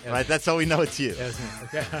bell, right? That's how we know it's you.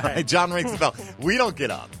 Okay. All right. John rings the bell. We don't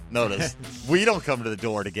get up. Notice. We don't come to the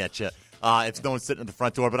door to get you. If no one's sitting at the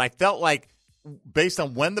front door. But I felt like, based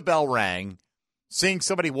on when the bell rang, seeing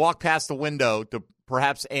somebody walk past the window to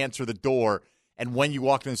perhaps answer the door, and when you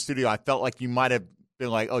walked in the studio, I felt like you might have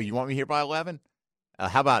been like, oh, you want me here by 11?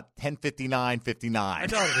 How about 10:59:59? I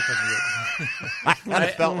thought it was I kind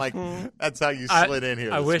of felt like that's how you slid in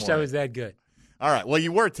here. I wish morning. I was that good. All right. Well,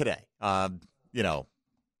 you were today,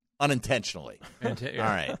 unintentionally. All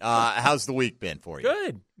right. How's the week been for you?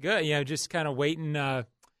 Good. You know, just kind of waiting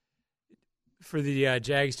for the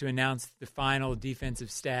Jags to announce the final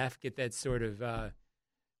defensive staff, get that sort of,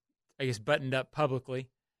 buttoned up publicly.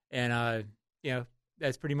 And,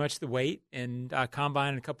 that's pretty much the wait. And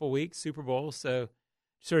Combine in a couple of weeks, Super Bowl. So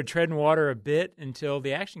sort of treading water a bit until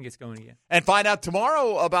the action gets going again. And find out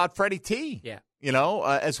tomorrow about Freddie T. Yeah.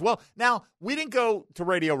 As well. Now, we didn't go to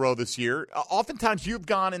Radio Row this year. Oftentimes you've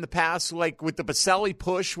gone in the past, like with the Baselli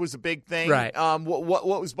push was a big thing. Right. What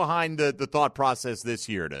was behind the thought process this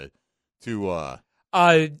year to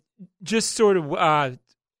just sort of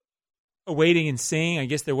waiting and seeing. I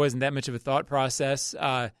guess there wasn't that much of a thought process.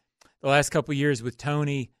 The last couple of years with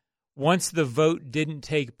Tony, once the vote didn't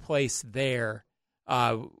take place there,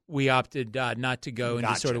 we opted not to go and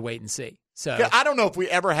just sort of wait and see. So I don't know if we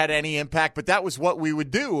ever had any impact, but that was what we would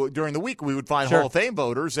do during the week. We would find Hall of Fame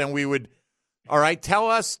voters, and we would, all right,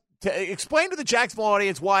 explain to the Jacksonville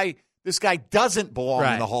audience why this guy doesn't belong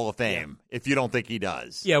in the Hall of Fame if you don't think he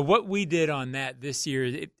does. Yeah, what we did on that this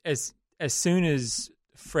year, as soon as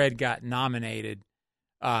Fred got nominated,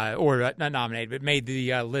 or not nominated, but made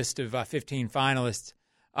the list of 15 finalists,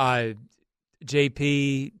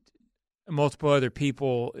 JP, multiple other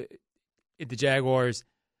people at the Jaguars,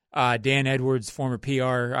 Dan Edwards, former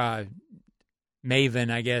PR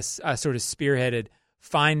maven, I guess, sort of spearheaded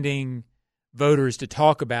finding voters to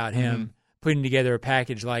talk about him, putting together a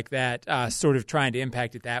package like that, sort of trying to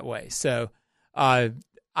impact it that way. So my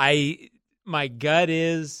gut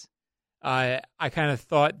is I kind of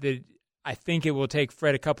thought that I think it will take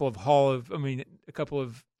Fred a couple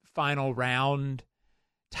of final round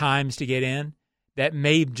times to get in. That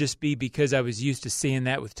may just be because I was used to seeing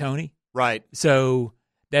that with Tony. Right. So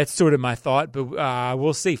that's sort of my thought, but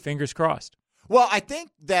we'll see. Fingers crossed. Well, I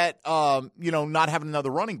think that, not having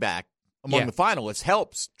another running back among the finalists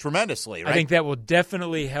helps tremendously, right? I think that will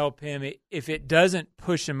definitely help him. If it doesn't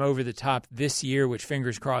push him over the top this year, which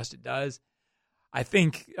fingers crossed it does, I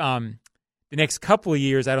think the next couple of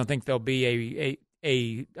years, I don't think there'll be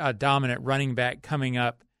a dominant running back coming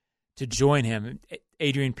up to join him.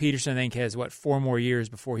 Adrian Peterson, I think, has, 4 more years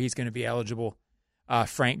before he's going to be eligible.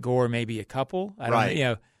 Frank Gore, maybe a couple. I don't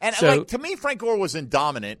know. And to me, Frank Gore wasn't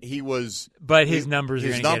dominant. He was, but his numbers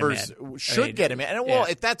should get him in. And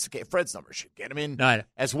if that's the case, Fred's numbers should get him in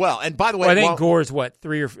as well. And by the way, I think Gore's top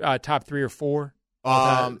 3 or 4.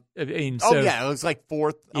 It was like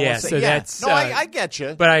 4th. That's I get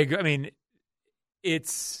you. But I mean,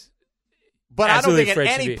 it's. But I don't think at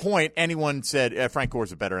any point anyone said Frank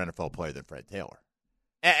Gore's a better NFL player than Fred Taylor.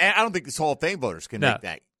 And I don't think these Hall of Fame voters can make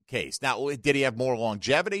that case. Now, did he have more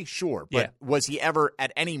longevity? Sure. But was he ever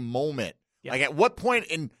at any moment, like at what point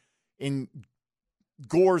in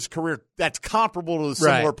Gore's career that's comparable to a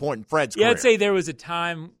similar point in Fred's career? I'd say there was a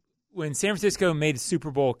time when San Francisco made a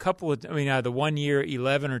Super Bowl the one year,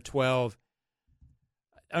 11 or 12.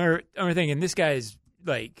 I'm thinking this guy is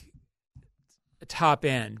like a top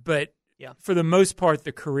end. But for the most part,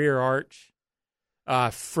 the career arch,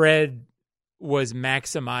 Fred was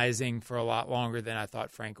maximizing for a lot longer than I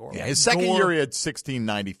thought Frank Gore was. Yeah, his second year he had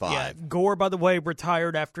 1695. Yeah, Gore, by the way,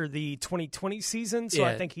 retired after the 2020 season, so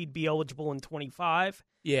I think he'd be eligible in 25.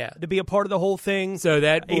 Yeah. To be a part of the whole thing. So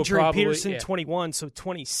that will Adrian Peterson, 21, so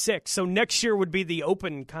 26. So next year would be the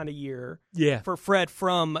open kind of year for Fred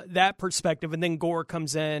from that perspective, and then Gore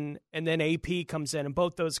comes in, and then AP comes in, and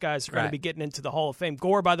both those guys are going to be getting into the Hall of Fame.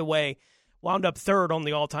 Gore, by the way, wound up 3rd on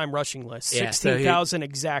the all-time rushing list, 16,000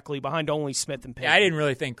 exactly, behind only Smith and Payton. Yeah, I didn't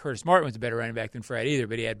really think Curtis Martin was a better running back than Fred either,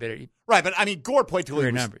 but he had better. Right, but I mean, Gore played till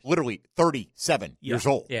he was literally 37 years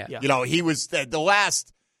old. Yeah. He was the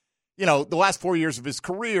last 4 years of his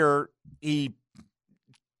career. He,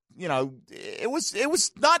 it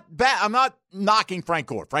was not bad. I'm not knocking Frank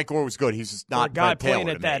Gore. Frank Gore was good. He's just not a guy Fred Taylor playing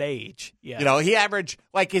at that age. Yeah. He averaged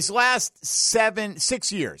like his last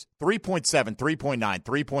 6 years, 3.7, 3.9,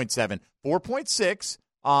 3.7, 4.6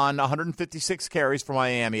 on 156 carries for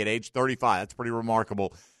Miami at age 35. That's pretty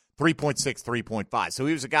remarkable. 3.6, 3.5. So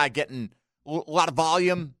he was a guy getting a lot of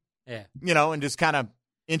volume, and just kind of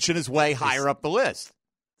inching his way higher up the list.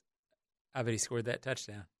 I bet he scored that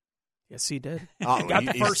touchdown. Yes, he did. He got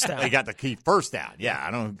the first down. He got the key first down. Yeah,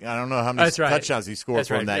 I don't know how many touchdowns he scored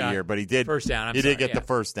from that year, but he did. First down. He did get the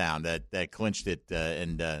first down that clinched it,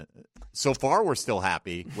 and so far we're still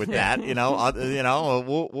happy with that.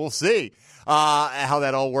 We'll see how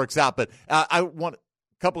that all works out. But I want a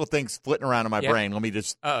couple of things flitting around in my brain. Let me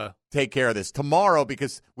just take care of this tomorrow,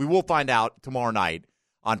 because we will find out tomorrow night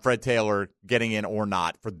on Fred Taylor getting in or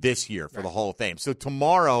not for this year for the Hall of Fame. So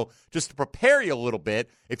tomorrow, just to prepare you a little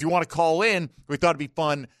bit, if you want to call in, we thought it'd be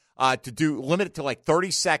fun to limit it to like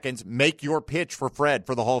 30 seconds, make your pitch for Fred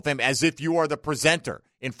for the Hall of Fame as if you are the presenter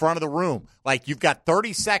in front of the room. Like you've got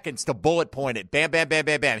 30 seconds to bullet point it. Bam, bam, bam,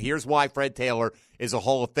 bam, bam. Here's why Fred Taylor is a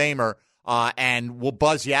Hall of Famer. And we'll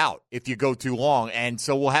buzz you out if you go too long. And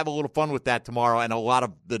so we'll have a little fun with that tomorrow. And a lot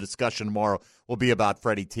of the discussion tomorrow will be about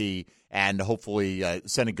Freddie T and hopefully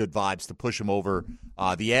sending good vibes to push him over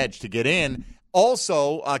the edge to get in.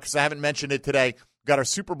 Also, because I haven't mentioned it today, we've got our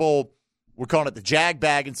Super Bowl. We're calling it the Jag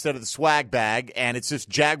Bag instead of the Swag Bag. And it's just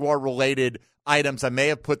Jaguar-related items. I may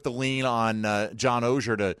have put the lean on John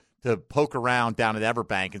Oehser to poke around down at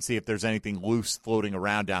Everbank and see if there's anything loose floating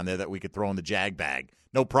around down there that we could throw in the Jag Bag.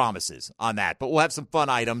 No promises on that, but we'll have some fun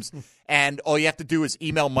items. And all you have to do is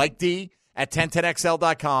email Mike D at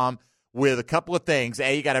 1010XL.com with a couple of things.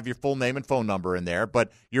 You got to have your full name and phone number in there,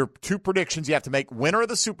 but your 2 predictions you have to make: winner of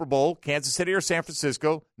the Super Bowl, Kansas City or San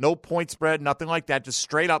Francisco. No point spread, nothing like that, just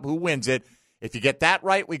straight up who wins it. If you get that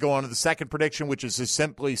right, we go on to the second prediction, which is just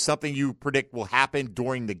simply something you predict will happen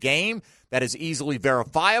during the game that is easily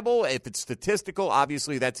verifiable. If it's statistical,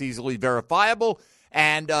 obviously that's easily verifiable.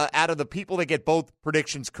 And out of the people that get both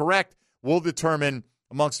predictions correct, we'll determine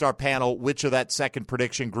amongst our panel which of that second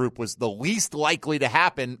prediction group was the least likely to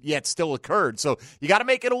happen, yet still occurred. So you got to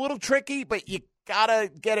make it a little tricky, but you got to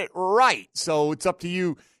get it right. So it's up to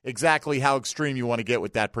you exactly how extreme you want to get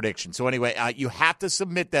with that prediction. So anyway, you have to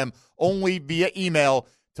submit them only via email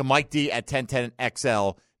to Mike D at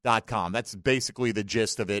 1010XL.com. That's basically the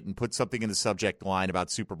gist of it, and put something in the subject line about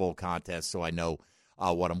Super Bowl contest so I know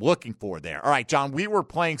what I'm looking for there. All right, John, we were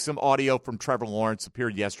playing some audio from Trevor Lawrence,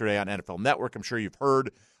 appeared yesterday on NFL Network. I'm sure you've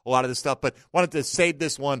heard a lot of this stuff, but wanted to save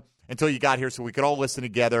this one until you got here so we could all listen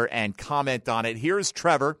together and comment on it. Here's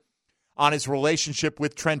Trevor on his relationship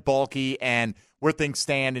with Trent Baalke and where things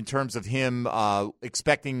stand in terms of him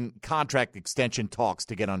expecting contract extension talks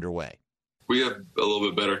to get underway. We have a little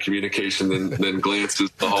bit better communication than glances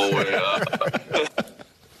the whole way up.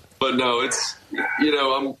 But no, it's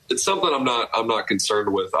it's something I'm not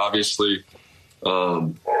concerned with. Obviously, I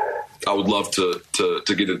would love to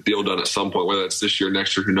get a deal done at some point, whether it's this year,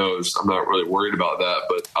 next year, who knows. I'm not really worried about that.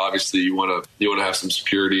 But obviously, you want to have some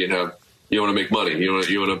security and you want to make money. You want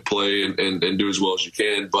to play and do as well as you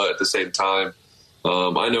can. But at the same time,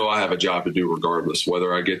 I know I have a job to do regardless,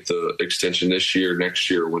 whether I get the extension this year, next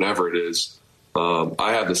year, whenever it is.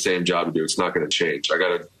 I have the same job to do. It's not going to change. I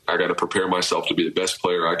got to prepare myself to be the best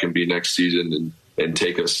player I can be next season and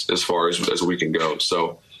take us as far as we can go.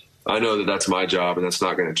 So I know that that's my job and that's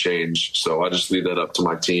not going to change. So I just leave that up to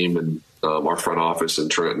my team and our front office and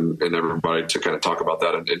Trent and everybody to kind of talk about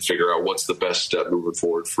that and figure out what's the best step moving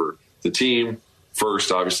forward for the team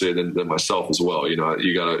first, obviously, and then myself as well. You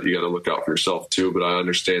gotta look out for yourself too. But I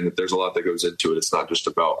understand that there's a lot that goes into it. It's not just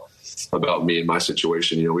about me and my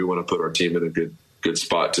situation. We want to put our team in a good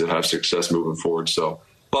spot to have success moving forward. So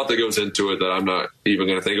a lot that goes into it that I'm not even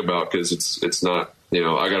going to think about because it's not.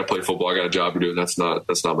 I got to play football. I got a job to do, and that's not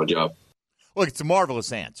my job. Look, it's a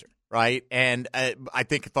marvelous answer, right? And I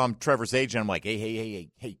think if I'm Trevor's agent, I'm like, hey,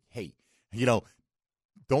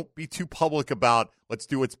 don't be too public about let's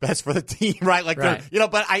do what's best for the team, right? Right.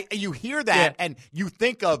 But you hear that and you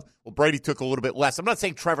think of, well, Brady took a little bit less. I'm not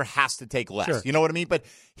saying Trevor has to take less. Sure. You know what I mean? But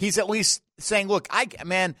he's at least saying, look, I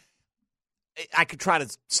could try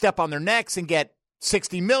to step on their necks and get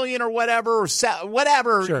 $60 million or whatever,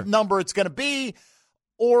 Sure. number it's going to be,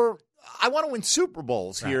 or I want to win Super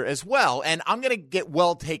Bowls here as well, and I'm going to get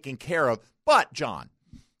well taken care of. But, John,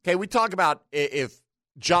 okay, we talk about if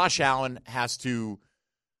Josh Allen has to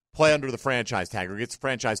play under the franchise tag or gets the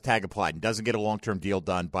franchise tag applied and doesn't get a long-term deal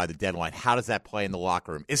done by the deadline, how does that play in the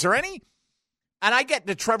locker room? Is there any – and I get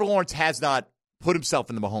that Trevor Lawrence has not put himself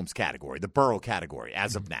in the Mahomes category, the Burrow category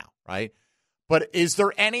as of now, right? But is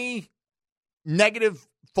there any negative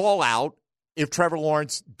fallout if Trevor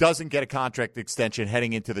Lawrence doesn't get a contract extension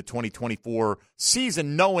heading into the 2024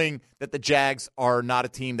 season, knowing that the Jags are not a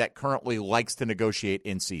team that currently likes to negotiate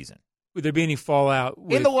in season? Would there be any fallout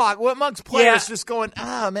in the lock amongst players just going,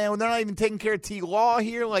 man, they're not even taking care of T. Law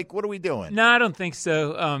here? Like, what are we doing? No, I don't think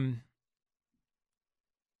so.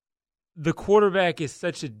 The quarterback is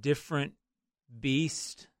such a different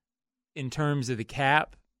beast in terms of the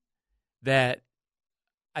cap that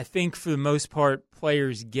I think for the most part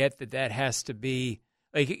players get that has to be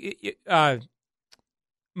like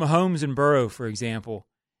Mahomes and Burrow, for example,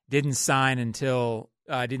 didn't sign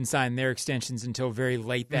their extensions until very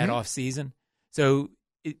late that offseason. So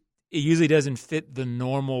it usually doesn't fit the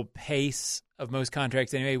normal pace of most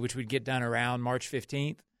contracts anyway, which would get done around March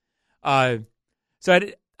 15th. So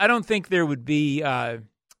I don't think there would be I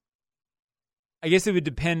guess it would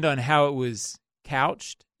depend on how it was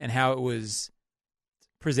couched and how it was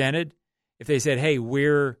presented. If they said, hey,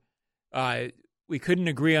 we couldn't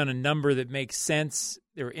agree on a number that makes sense.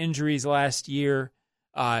 There were injuries last year.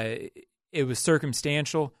 It was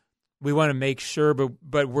circumstantial. We want to make sure,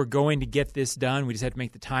 but we're going to get this done. We just have to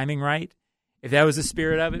make the timing right. If that was the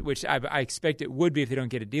spirit of it, which I expect it would be if they don't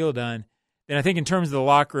get a deal done, then I think in terms of the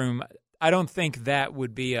locker room, I don't think that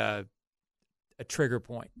would be a trigger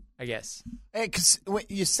point, I guess. Because when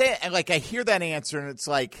you say it, like I hear that answer, and it's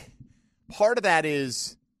like part of that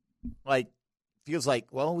is like feels like,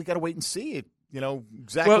 well, we got to wait and see it.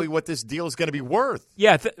 Exactly what this deal is going to be worth.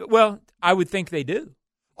 Yeah, I would think they do.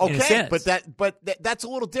 Okay, but that's a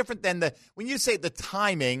little different than when you say the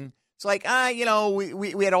timing. It's like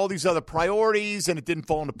we had all these other priorities and it didn't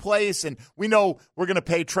fall into place, and we know we're going to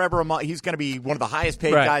pay Trevor. He's going to be one of the highest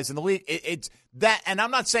paid guys in the league. It's that, and I'm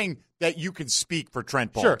not saying that you can speak for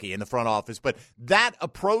Trent Baalke in the front office, but that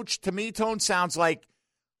approach to me, Tone, sounds like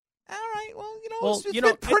all right. Well, it's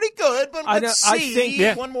been pretty good, but let's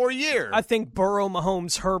see one more year. I think Burrow,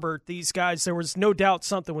 Mahomes, Herbert, these guys, there was no doubt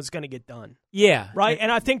something was going to get done. Yeah. Right?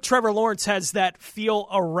 And I think Trevor Lawrence has that feel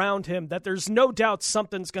around him that there's no doubt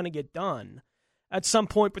something's going to get done at some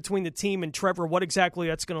point between the team and Trevor, what exactly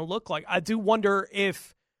that's going to look like. I do wonder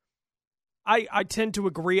if I tend to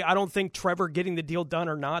agree. I don't think Trevor getting the deal done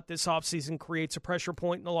or not this offseason creates a pressure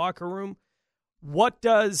point in the locker room. What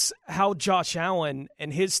does how Josh Allen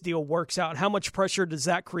and his deal works out? How much pressure does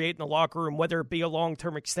that create in the locker room, whether it be a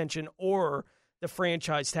long-term extension or the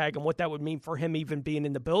franchise tag, and what that would mean for him even being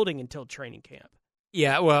in the building until training camp?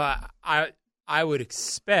 Yeah, well, I would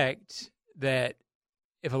expect that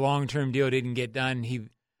if a long-term deal didn't get done, he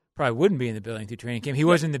probably wouldn't be in the building through training camp. He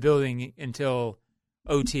wasn't in the building until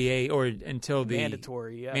OTA or until the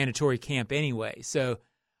mandatory camp anyway. So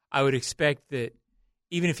I would expect that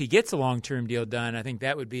even if he gets a long-term deal done, I think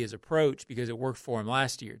that would be his approach because it worked for him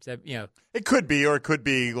last year. It could be, or it could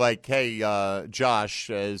be like, hey, Josh,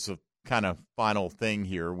 as a kind of final thing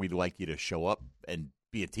here, we'd like you to show up and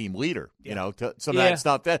be a team leader. That's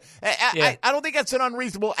not that. I don't think that's an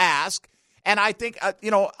unreasonable ask. And I think,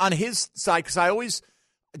 on his side, because I always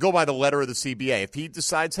go by the letter of the CBA. If he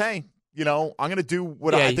decides, hey, I'm going to do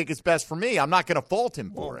what I think is best for me, I'm not going to fault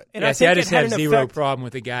him for it. And I just have zero problem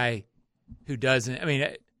with a guy who doesn't. I mean,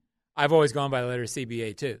 I've always gone by the letter of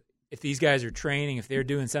CBA too. If these guys are training, if they're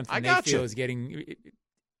doing something they feel is getting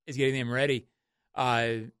them ready,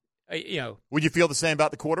 Would you feel the same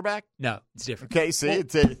about the quarterback? No, it's different. Okay, see,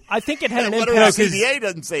 I think it had an impact. The CBA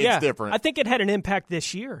doesn't say it's different. I think it had an impact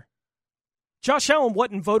this year. Josh Allen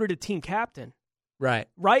wasn't voted a team captain. Right.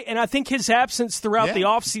 And I think his absence throughout the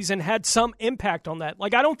offseason had some impact on that.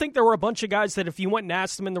 Like, I don't think there were a bunch of guys that if you went and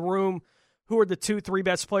asked them in the room who are the 2-3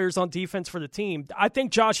 best players on defense for the team, I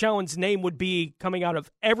think Josh Allen's name would be coming out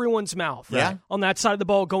of everyone's mouth on that side of the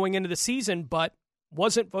ball going into the season, but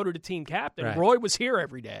wasn't voted a team captain. Right. Roy was here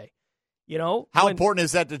every day. How important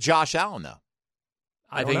is that to Josh Allen, though?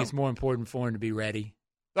 I think it's more important for him to be ready.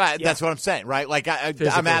 Right, that's what I'm saying, right? Like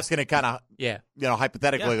I'm asking it kind of,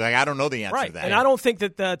 hypothetically. Like I don't know the answer to that. And I don't think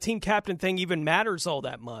that the team captain thing even matters all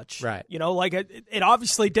that much. Right. It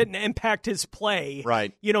obviously didn't impact his play.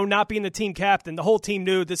 Right. Not being the team captain, the whole team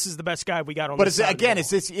knew this is the best guy we got on. But it's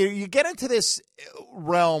this. You get into this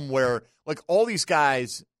realm where like all these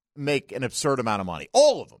guys make an absurd amount of money,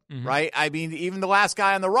 all of them, right? I mean, even the last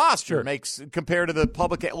guy on the roster makes compared to the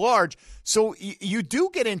public at large. So you do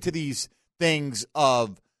get into these things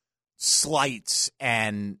of slights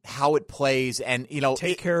and how it plays, and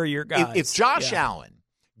take care of your guys. If Josh Allen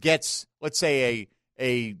gets, let's say,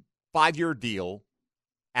 a 5-year deal,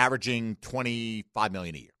 averaging $25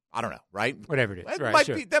 million a year, I don't know, right? Whatever it is,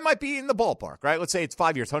 that might be in the ballpark, right? Let's say it's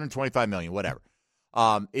 5 years, $125 million, whatever.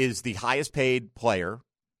 Is the highest paid player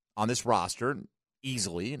on this roster,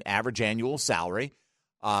 easily an average annual salary.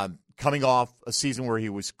 Coming off a season where he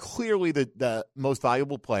was clearly the most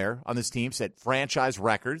valuable player on this team, set franchise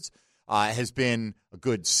records, has been a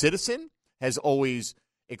good citizen, has always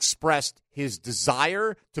expressed his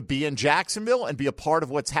desire to be in Jacksonville and be a part of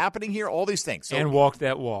what's happening here, all these things. So and walked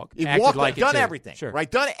that walk. He done everything, right?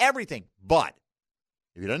 Done everything. But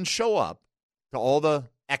if he doesn't show up to all the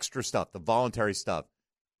extra stuff, the voluntary stuff,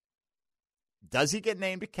 does he get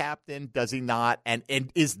named a captain? Does he not? And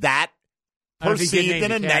is that perceived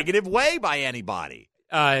in a negative way by anybody?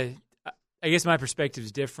 I guess my perspective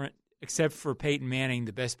is different. Except for Peyton Manning,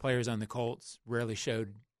 the best players on the Colts rarely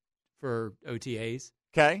showed for OTAs.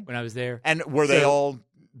 Okay, when I was there, and were they all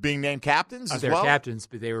being named captains as they well? Were captains,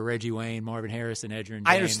 but they were Reggie Wayne, Marvin Harrison, Edgerrin James.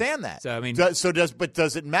 I understand that. So I mean,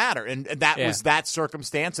 does it matter? And that was that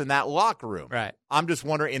circumstance in that locker room, right? I'm just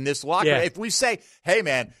wondering in this locker room, if we say, "Hey,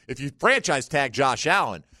 man, if you franchise tag Josh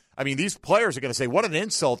Allen." I mean, these players are going to say, what an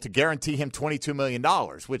insult to guarantee him $22 million,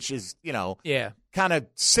 which is, kind of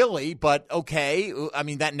silly, but okay. I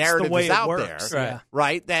mean, that narrative is out there.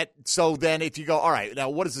 Right? So then if you go, all right, now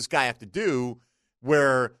what does this guy have to do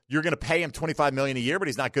where you're going to pay him $25 million a year, but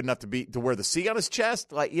he's not good enough to wear the C on his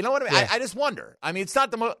chest? Like, you know what I mean? Yeah. I just wonder. I mean, it's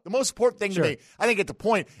not the most important thing to me. I think at the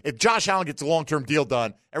point, if Josh Allen gets a long-term deal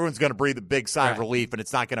done, everyone's going to breathe a big sigh of relief, and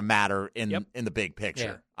it's not going to matter in the big picture.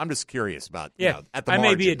 Yeah. I'm just curious about, at the I margins.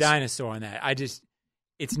 may be a dinosaur on that.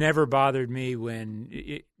 It's never bothered me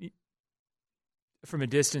when, from a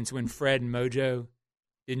distance, when Fred and Mojo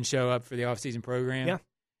didn't show up for the off-season program. Yeah.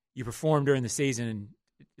 You performed during the season, and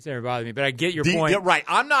it's never bothered me. But I get your point. Right.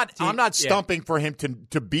 I'm not stumping for him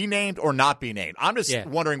to be named or not be named. I'm just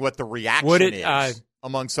wondering what the reaction is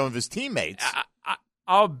among some of his teammates.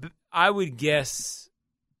 I would guess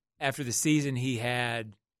after the season he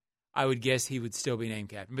had, I would guess he would still be named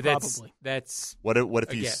captain. But that's what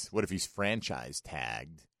if he's franchise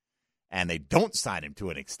tagged and they don't sign him to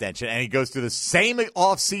an extension and he goes through the same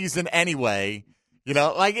offseason anyway?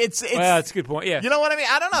 It's well, that's a good point. Yeah, you know what I mean.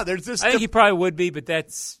 I don't know. There's this. I think he probably would be, but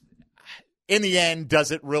that's in the end.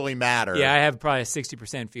 Does it really matter? Yeah, I have probably a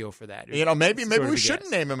 60% feel for that. Maybe we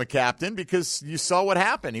shouldn't name him a captain because you saw what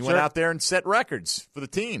happened. He went out there and set records for the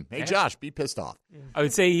team. Hey, Josh, be pissed off. I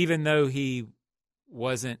would say even though he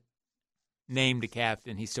wasn't named a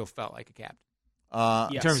captain, he still felt like a captain.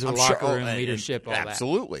 In terms of the locker room leadership, all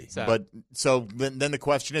absolutely. that. Absolutely. So then the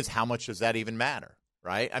question is, how much does that even matter?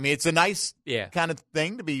 right? I mean, it's a nice Yeah. kind of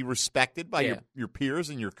thing to be respected by Yeah. your peers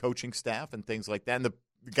and your coaching staff and things like that. And the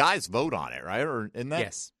guys vote on it, right? Or in that?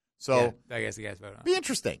 Yes. So yeah, I guess the guys vote on it. be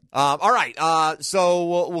interesting. All right.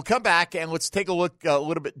 So we'll come back and let's take a look a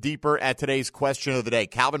little bit deeper at today's question of the day.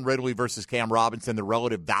 Calvin Ridley versus Cam Robinson, the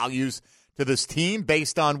relative values to this team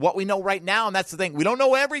based on what we know right now. And that's the thing. We don't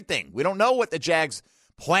know everything. We don't know what the Jags'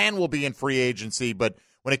 plan will be in free agency. But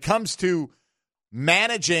when it comes to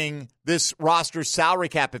managing this roster salary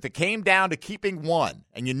cap, if it came down to keeping one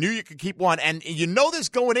and you knew you could keep one and you know this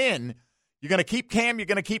going in, you're going to keep Cam, you're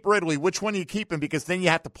going to keep Ridley. Which one are you keeping? Because then you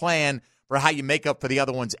have to plan for how you make up for the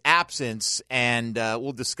other one's absence, and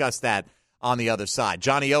we'll discuss that on the other side.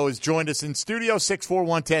 Johnny O has joined us in studio,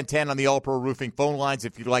 641-1010 on the All-Pro Roofing phone lines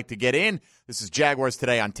if you'd like to get in. This is Jaguars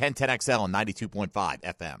Today on 1010XL and 92.5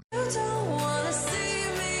 FM.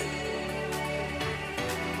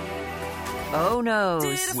 Oh,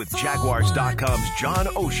 no's. With Jaguars.com's John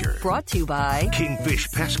Oehser. Brought to you by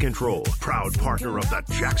Kingfish Pest Control, proud partner of the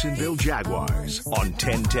Jacksonville Jaguars on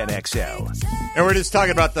 1010XL. And we're just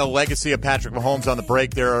talking about the legacy of Patrick Mahomes on the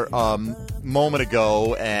break there a moment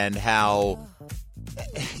ago and how,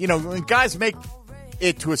 when guys make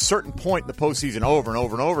it to a certain point in the postseason over and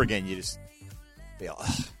over and over again, you just feel,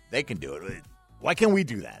 they can do it. Why can't we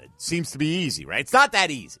do that? It seems to be easy, right? It's not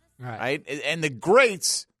that easy. Right. And the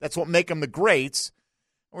greats, that's what make them the greats.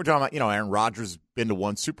 We're talking about, Aaron Rodgers has been to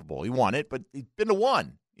one Super Bowl. He won it, but he's been to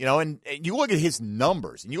one, and you look at his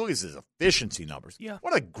numbers and you look at his efficiency numbers. Yeah.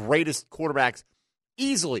 One of the greatest quarterbacks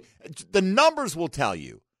easily. The numbers will tell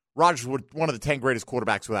you Rodgers was one of the 10 greatest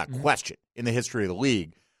quarterbacks without question in the history of the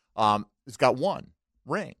league. He's got one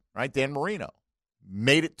ring, right? Dan Marino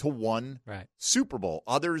made it to one Super Bowl.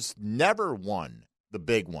 Others never won the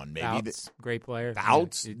big one. Maybe Fouts, great player.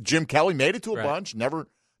 Fouts. Yeah. Jim Kelly made it to a bunch, never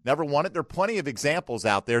won it. There are plenty of examples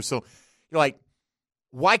out there. So you're like,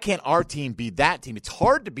 why can't our team be that team? It's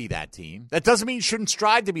hard to be that team. That doesn't mean you shouldn't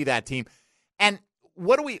strive to be that team. And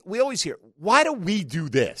what do we always hear? Why do we do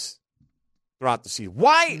this throughout the season?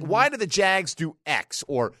 Why do the Jags do X?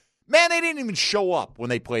 Or, man, they didn't even show up when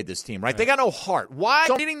they played this team, right? They got no heart. Why?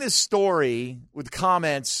 So I'm reading this story with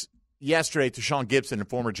comments yesterday to Sean Gibson, a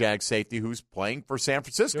former Jag safety who's playing for San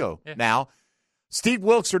Francisco now. Steve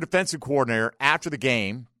Wilkes, their defensive coordinator, after the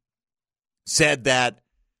game said that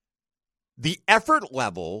the effort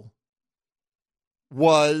level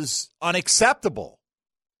was unacceptable.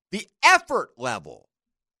 The effort level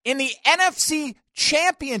in the NFC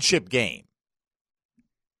Championship game.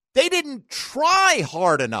 They didn't try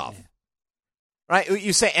hard enough. Right?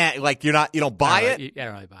 You say, like, you don't buy it? I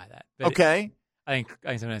don't really buy that. But okay. I think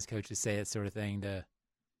sometimes coaches say that sort of thing to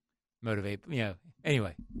motivate,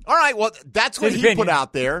 anyway. All right, well, that's what he put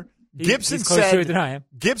out there. Gibson said, to it than I am.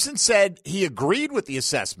 Gibson said he agreed with the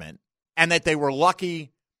assessment and that they were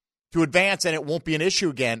lucky to advance and it won't be an issue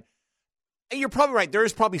again. And you're probably right. There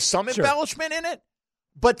is probably some embellishment in it.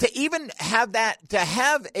 But to even have that, to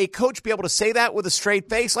have a coach be able to say that with a straight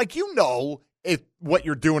face, like, if what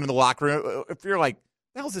you're doing in the locker room, if you're like, what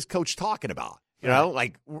the hell is this coach talking about?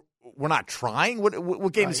 Like, we're not trying.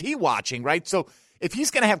 What game is he watching, right? So if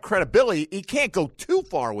he's going to have credibility, he can't go too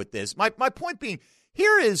far with this. My point being,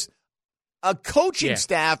 here is a coaching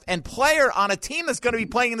staff and player on a team that's going to be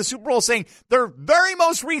playing in the Super Bowl saying their very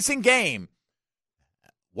most recent game,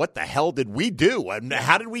 what the hell did we do? And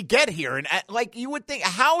how did we get here? And like, you would think,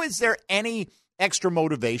 how is there any extra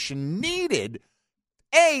motivation needed,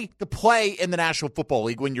 to play in the National Football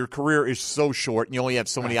League when your career is so short and you only have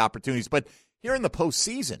so many opportunities, but here in the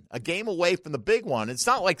postseason, a game away from the big one. It's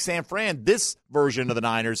not like San Fran, this version of the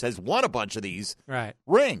Niners, has won a bunch of these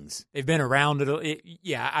rings. They've been around it.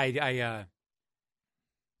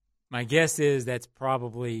 My guess is that's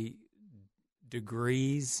probably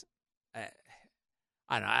degrees.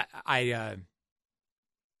 I don't know.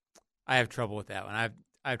 I have trouble with that one. I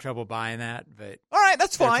have trouble buying that, but all right,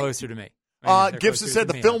 that's fine. Closer to me. Gibson said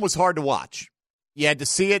the film was hard to watch. You had to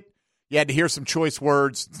see it. You had to hear some choice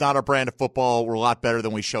words. It's not our brand of football. We're a lot better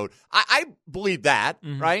than we showed. I believe that,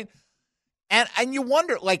 right? And you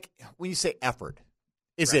wonder, like, when you say effort,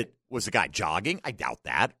 was the guy jogging? I doubt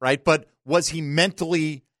that, right? But was he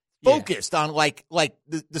mentally focused on, like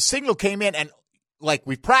the signal came in and, like,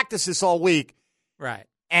 we've practiced this all week. Right.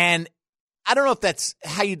 And I don't know if that's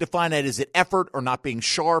how you define it. Is it effort or not being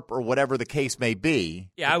sharp or whatever the case may be?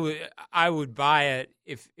 Yeah, I would buy it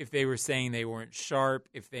if they were saying they weren't sharp,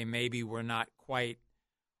 if they maybe were not quite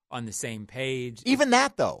on the same page. Even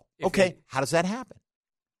that, though. Okay, how does that happen?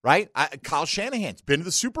 Right? Kyle Shanahan's been to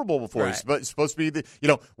the Super Bowl before. He's supposed to be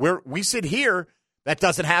where we sit here, that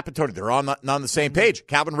doesn't happen totally. They're not on the same page.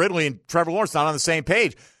 Calvin Ridley and Trevor Lawrence not on the same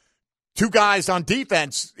page. two guys on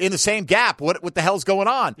defense in the same gap. What the hell's going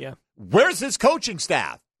on? Yeah. Where's his coaching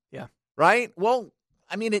staff? Yeah. Right? Well,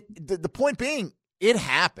 I mean, the point being, it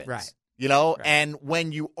happens. Right. Right. And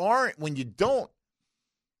when you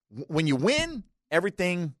win,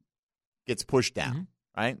 everything gets pushed down. Mm-hmm.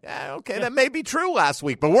 Right? Okay, that may be true last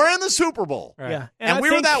week, but we're in the Super Bowl. Right. Yeah. And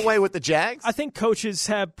we were that way with the Jags. I think coaches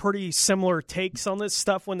have pretty similar takes on this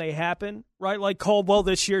stuff when they happen, right? Like Caldwell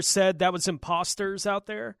this year said that was imposters out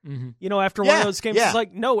there. Mm-hmm. After one of those games, it's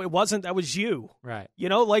like, no, it wasn't. That was you. Right.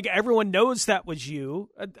 Like everyone knows that was you,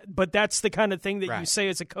 but that's the kind of thing that you say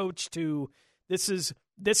as a coach to,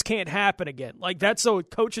 this can't happen again. Like that's a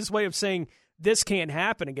coach's way of saying, this can't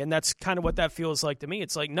happen again. That's kind of what that feels like to me.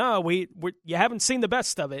 It's like, no, you haven't seen the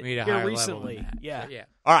best of it here recently. Yeah.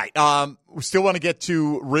 All right. We still want to get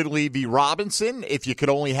to Ridley v. Robinson, if you could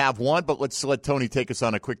only have one, but let's let Tony take us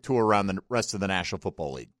on a quick tour around the rest of the National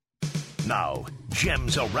Football League. Now,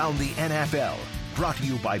 Gems Around the NFL, brought to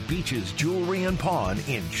you by Beach's Jewelry and Pawn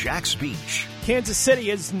in Jax Beach. Kansas City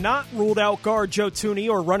has not ruled out guard Joe Thuney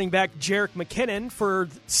or running back Jerick McKinnon for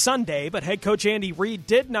Sunday, but head coach Andy Reid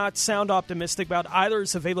did not sound optimistic about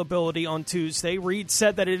either's availability on Tuesday. Reid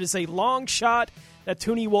said that it is a long shot that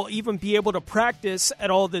Thuney will even be able to practice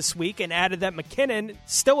at all this week, and added that McKinnon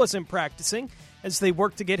still isn't practicing as they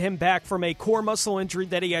work to get him back from a core muscle injury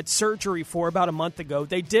that he had surgery for about a month ago.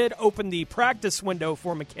 They did open the practice window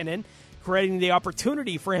for McKinnon, creating the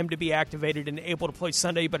opportunity for him to be activated and able to play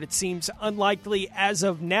Sunday, but it seems unlikely as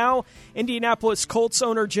of now. Indianapolis Colts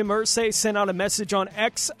owner Jim Irsay sent out a message on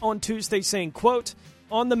X on Tuesday saying, quote,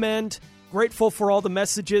 "On the mend, grateful for all the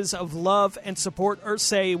messages of love and support."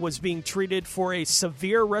 Irsay was being treated for a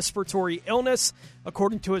severe respiratory illness.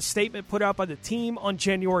 According to a statement put out by the team on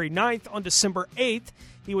January 9th, on December 8th,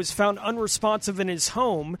 he was found unresponsive in his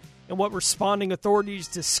home in what responding authorities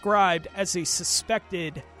described as a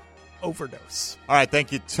suspected overdose. All right,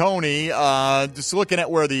 thank you, Tony. Just looking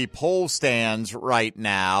at where the poll stands right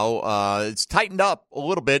now, it's tightened up a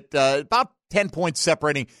little bit, about 10 points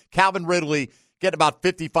separating Calvin Ridley getting about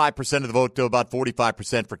 55% of the vote to about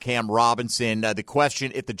 45% for Cam Robinson. The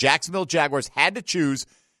question, if the Jacksonville Jaguars had to choose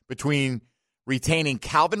between retaining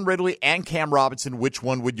Calvin Ridley and Cam Robinson, which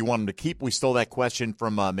one would you want them to keep? We stole that question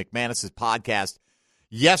from McManus's podcast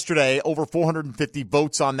yesterday. Over 450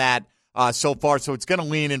 votes on that so far, so it's going to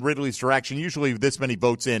lean in Ridley's direction. Usually with this many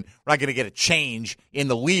votes in, we're not going to get a change in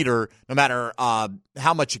the leader no matter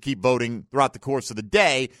how much you keep voting throughout the course of the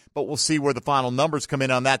day, but we'll see where the final numbers come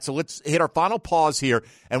in on that. So let's hit our final pause here,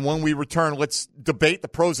 and when we return, let's debate the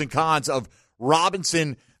pros and cons of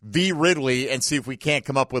Robinson v. Ridley and see if we can't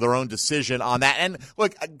come up with our own decision on that. And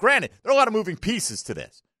look, granted, there are a lot of moving pieces to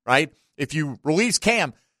this, right? If you release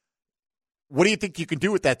Cam, what do you think you can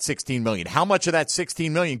do with that $16 million? How much of that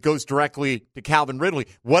 $16 million goes directly to Calvin Ridley?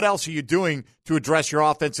 What else are you doing to address your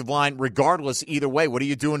offensive line regardless either way? What are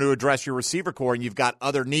you doing to address your receiver core? And you've got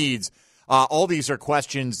other needs. All these are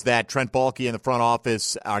questions that Trent Baalke and the front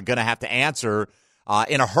office are going to have to answer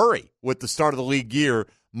in a hurry with the start of the league year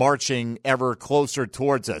marching ever closer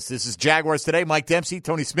towards us. This is Jaguars Today. Mike Dempsey,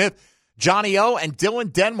 Tony Smith, Johnny O, and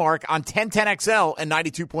Dylan Denmark on 1010XL and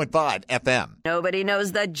 92.5 FM. Nobody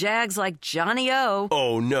knows the Jags like Johnny O.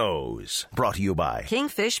 Oh, knows. Brought to you by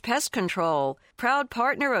Kingfish Pest Control, proud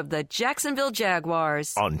partner of the Jacksonville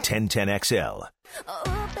Jaguars. On 1010XL.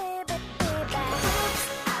 Oh, baby, baby.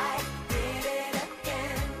 I did it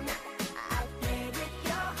again. I played with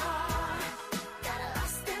your heart. Got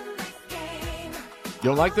lost in the game. You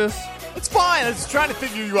don't like this? It's fine. I was trying to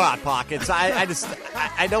figure you out, Pockets.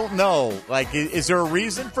 I don't know. Like, is there a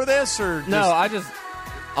reason for this? Or No,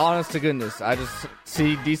 honest to goodness, I just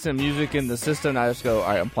see decent music in the system, and I just go, all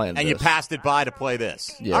right, I'm playing this. And you passed it by to play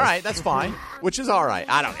this. Yes. All right, that's fine. Which is all right.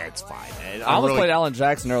 It's fine. I almost played Alan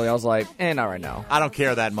Jackson earlier. I was like, not right now. I don't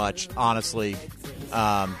care that much, honestly.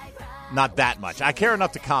 Not that much. I care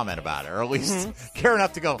enough to comment about it, or at least care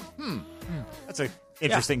enough to go, that's a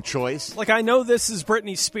interesting choice. Like, I know this is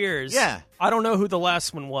Britney Spears. Yeah. I don't know who the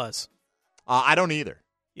last one was. I don't either.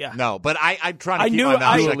 Yeah. No, but I'm trying to keep my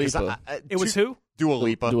mouth shut. It was who? Dua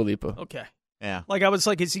Lipa. Dua Lipa. Okay. Yeah. Like, I was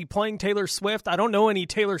like, is he playing Taylor Swift? I don't know any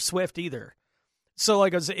Taylor Swift either. So,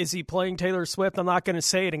 like, is he playing Taylor Swift? I'm not going to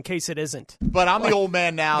say it in case it isn't. But I'm the old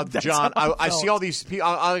man now, John. I see all felt. these people.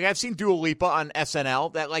 I've seen Dua Lipa on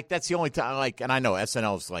SNL. That's the only time. And I know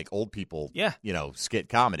SNL is like old people, skit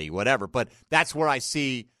comedy, whatever. But that's where I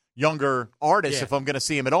see younger artists if I'm going to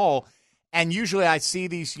see them at all. And usually I see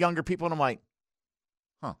these younger people, and I'm like,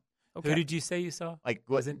 huh. Okay. Who did you say you saw? Like,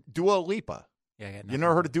 what? Dua Lipa. Yeah, you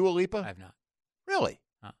never heard of Dua Lipa? I have not. Really?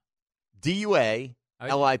 Huh. Dua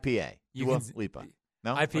Lipa. Dua Lipa.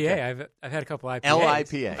 No? IPA. Okay. I've had a couple IPAs.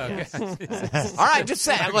 LIPA. Okay. All right, just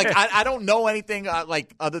saying. Like I don't know anything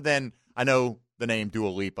like other than I know the name Dua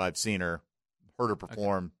Lipa. I've seen her, heard her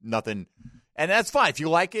perform. Nothing, and that's fine if you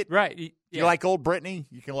like it. Right. If you like Old Britney,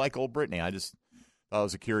 you can like Old Britney. I just thought it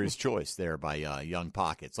was a curious choice there by Young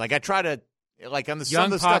Pockets. Like I try to like on the Young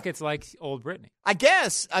some of the Pockets stuff, like Old Britney. I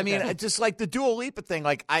guess. I mean, just like the Dua Lipa thing.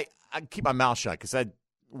 Like I keep my mouth shut because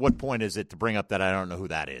what point is it to bring up that I don't know who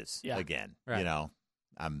that is again? Right. You know,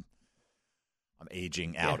 I'm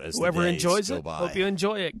aging out as whoever the days enjoys go it. by. Hope you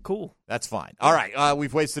enjoy it. Cool. That's fine. All right,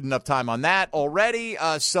 we've wasted enough time on that already.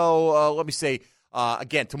 So let me say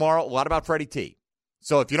again tomorrow a lot about Freddie T.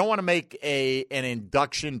 So if you don't want to make an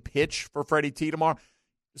induction pitch for Freddie T tomorrow,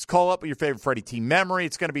 just call up with your favorite Freddie T memory.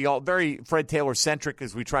 It's going to be all very Fred Taylor centric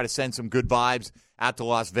as we try to send some good vibes out to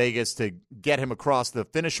Las Vegas to get him across the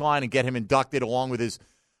finish line and get him inducted along with his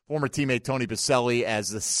former teammate Tony Baselli as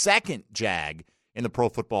the second Jag in the Pro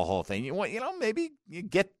Football Hall of Fame. Maybe you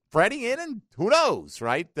get Freddie in, and who knows,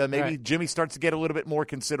 right? Maybe Right. Jimmy starts to get a little bit more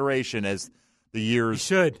consideration as the years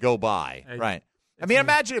should. go by, right? I mean, me.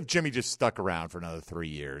 imagine if Jimmy just stuck around for another 3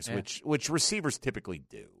 years, Yeah. which receivers typically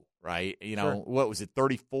do, right? You know, Sure. what was it,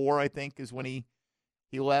 34, I think, is when he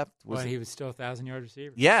left? Well, he was still a 1,000-yard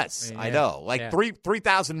receiver. Yes, I mean, I yeah. know. Like Yeah.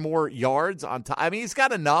 3,000 more yards on top. I mean, he's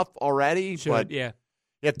got enough already, but yeah.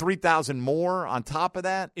 he had 3,000 more on top of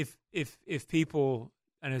that. If people,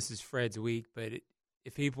 I know this is Fred's week, but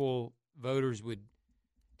if voters would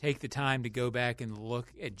take the time to go back and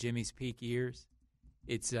look at Jimmy's peak years,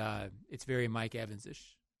 it's very Mike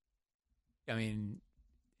Evans-ish. I mean,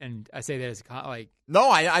 and I say that as No,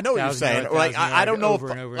 I know what you're saying. 1,000 Like I don't know if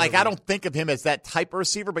over and over and like over. I don't think of him as that type of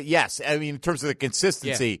receiver, but yes, I mean in terms of the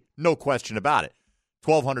consistency, no question about it.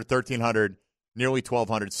 1,200, 1,300, nearly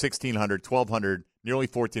 1,200, 1,600, 1,200, nearly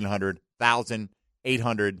 1,400, 1,000,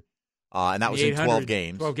 800, and that was in 12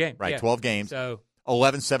 games. 12 games, right? yeah. 12 games. So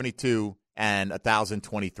 1,172 and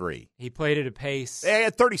 1,023. he played at a pace, Yeah,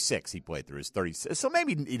 36 he played through his 36. So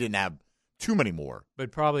maybe he didn't have too many more.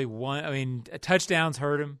 but probably one. I mean, touchdowns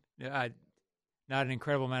hurt him. Not an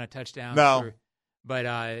incredible amount of touchdowns. No. But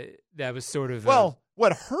that was sort of Well,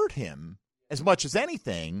 what hurt him as much as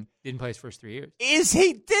anything didn't play his first 3 years. is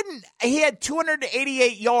he had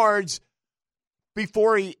 288 yards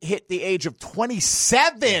before he hit the age of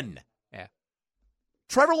 27. Yeah.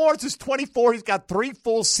 Trevor Lawrence is 24. He's got 3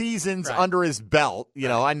 full seasons Right. under his belt. You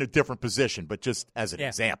know, in a different position, but just as an Yeah.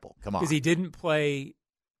 example. Come on. Because he didn't play.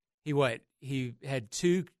 He had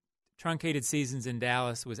 2 truncated seasons in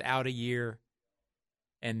Dallas, was out a year,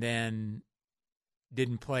 and then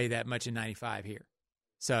didn't play that much in 95 here.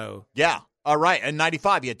 So Yeah. All right. In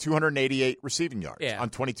 95, he had 288 receiving yards Yeah. on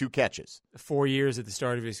 22 catches. 4 years at the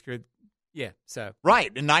start of his career. Yeah, so. Right.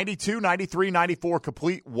 In 92, 93, 94,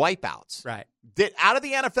 complete wipeouts. Right. Did out of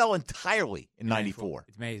the NFL entirely in 94.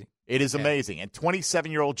 It's amazing. It is Yeah. amazing. And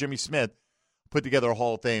 27-year-old Jimmy Smith put together a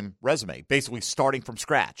Hall of Fame resume, basically starting from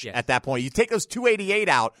scratch Yes. at that point. You take those 288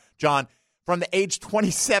 out, John, from the age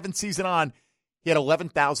 27 season on, he had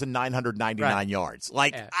 11,999 Right. yards.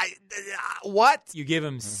 Like, Yeah. what? You give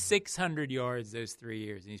him 600 yards those 3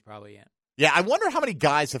 years, and he's probably in. Yeah, I wonder how many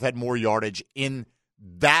guys have had more yardage in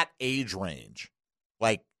that age range,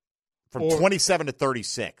 like from 27 to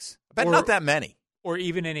 36. I bet not that many. Or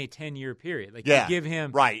even in a 10-year period. Like, Yeah. you give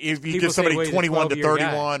him. Right. If you people give say, somebody well, he's a 21 to 12-year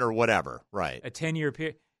guy. 31 or whatever. Right. A 10-year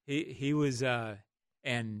period. He was,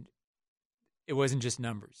 and it wasn't just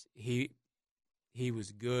numbers. He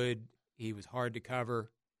was good. He was hard to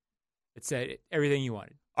cover. It said everything you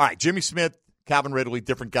wanted. All right, Jimmy Smith, Calvin Ridley,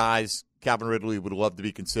 different guys. Calvin Ridley would love to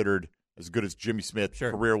be considered as good as Jimmy Smith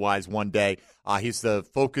career-wise one day. He's the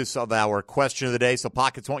focus of our question of the day. So,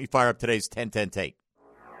 Pockets, won't you fire up today's 10-10 take?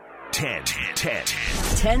 10-10.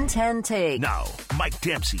 10-10 take. Now, Mike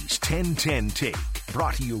Dempsey's 10-10 take.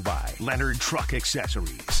 Brought to you by Leonard Truck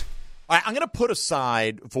Accessories. All right, I'm going to put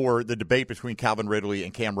aside for the debate between Calvin Ridley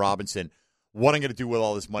and Cam Robinson what I'm going to do with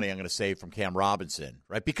all this money I'm going to save from Cam Robinson,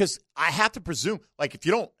 right? Because I have to presume, like, if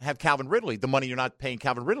you don't have Calvin Ridley, the money you're not paying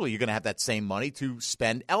Calvin Ridley, you're going to have that same money to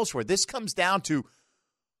spend elsewhere. This comes down to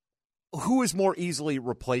who is more easily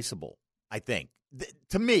replaceable, I think,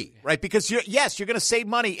 to me, right? Because, you're going to save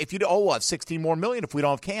money if you do, we'll have $16 more million if we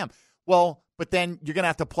don't have Cam. Well, but then you're going to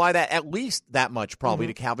have to apply that at least that much probably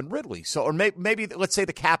to Calvin Ridley. So, or maybe let's say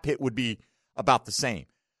the cap hit would be about the same.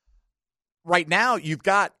 Right now, you've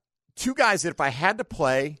got 2 guys that if I had to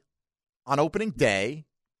play on opening day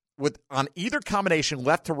on either combination,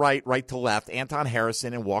 left to right, right to left, Anton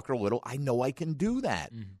Harrison and Walker Little, I know I can do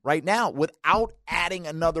that right now without adding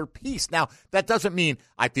another piece. Now, that doesn't mean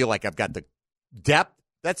I feel like I've got the depth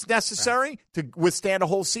that's necessary to withstand a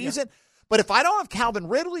whole season. But if I don't have Calvin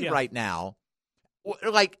Ridley right now,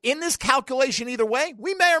 like in this calculation either way,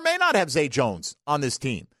 we may or may not have Zay Jones on this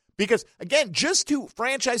team. Because, again, just to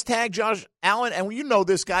franchise tag Josh Allen, and you know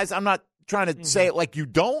this, guys, I'm not trying to say it like you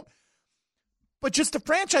don't, but just to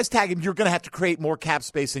franchise tag him, you're going to have to create more cap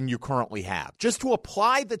space than you currently have. Just to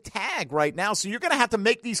apply the tag right now. So you're going to have to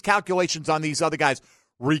make these calculations on these other guys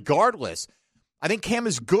regardless. I think Cam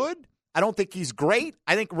is good. I don't think he's great.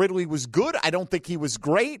 I think Ridley was good. I don't think he was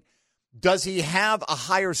great. Does he have a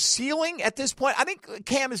higher ceiling at this point? I think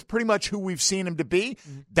Cam is pretty much who we've seen him to be.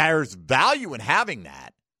 There's value in having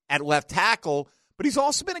that at left tackle, but he's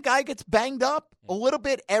also been a guy who gets banged up a little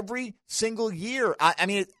bit every single year. I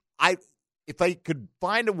mean, if I could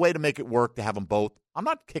find a way to make it work to have them both, I'm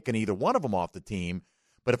not kicking either one of them off the team.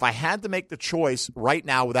 But if I had to make the choice right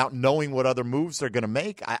now without knowing what other moves they're going to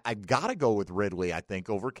make, I got to go with Ridley, I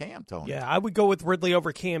think, over Cam, Tony. Yeah, I would go with Ridley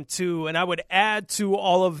over Cam, too. And I would add to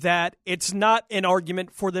all of that, it's not an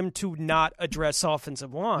argument for them to not address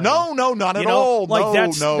offensive line. No, not at all.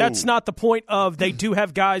 That's not the point of they do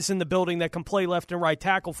have guys in the building that can play left and right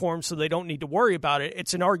tackle for them, so they don't need to worry about it.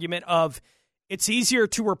 It's an argument of it's easier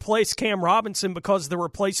to replace Cam Robinson because the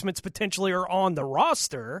replacements potentially are on the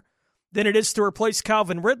roster than it is to replace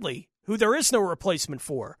Calvin Ridley, who there is no replacement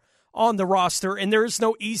for on the roster, and there is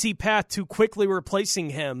no easy path to quickly replacing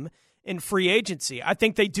him in free agency. I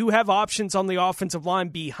think they do have options on the offensive line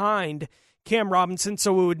behind Cam Robinson,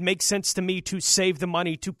 so it would make sense to me to save the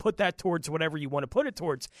money to put that towards whatever you want to put it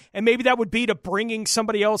towards. And maybe that would be to bringing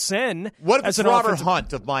somebody else in. What if as it's an Robert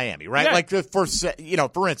Hunt of Miami, right? Yeah. Like, for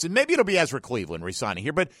instance, maybe it'll be Ezra Cleveland resigning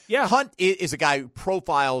here, but Hunt is a guy who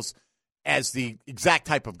profiles as the exact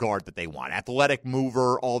type of guard that they want. Athletic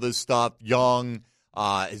mover, all this stuff, young,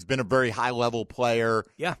 has been a very high-level player.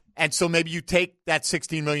 Yeah. And so maybe you take that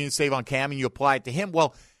 $16 million to save on Cam and you apply it to him.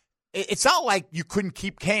 Well, it's not like you couldn't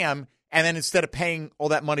keep Cam, and then instead of paying all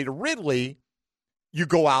that money to Ridley, you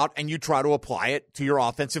go out and you try to apply it to your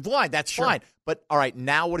offensive line. That's fine. But, all right,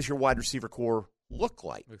 now what does your wide receiver core look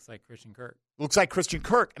like? Looks like Christian Kirk. Looks like Christian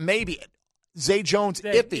Kirk. Maybe Zay Jones,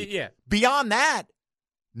 iffy. Yeah. Beyond that,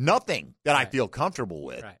 nothing that I feel comfortable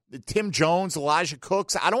with. Right. Tim Jones, Elijah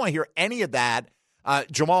Cooks, I don't want to hear any of that.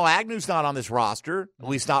 Jamal Agnew's not on this roster, at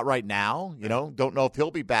least not right now. Don't know if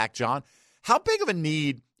he'll be back, John. How big of a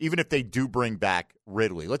need, even if they do bring back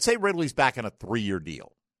Ridley? Let's say Ridley's back on a 3-year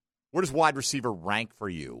deal. Where does wide receiver rank for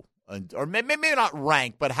you? Or maybe not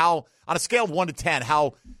rank, but how, on a scale of 1 to 10,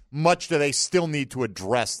 how much do they still need to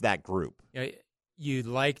address that group? You'd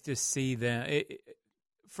like to see them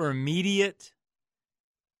for immediate,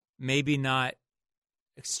 maybe not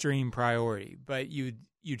extreme priority, but you'd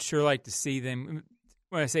sure like to see them.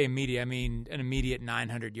 When I say immediate, I mean an immediate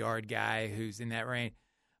 900-yard guy who's in that range.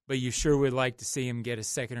 But you sure would like to see him get a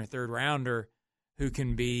second or third rounder who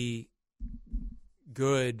can be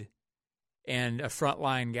good and a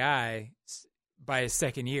frontline guy by his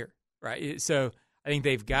second year, right? So I think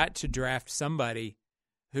they've got to draft somebody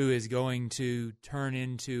who is going to turn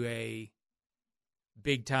into a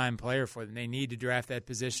big-time player for them. They need to draft that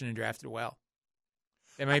position and draft it well.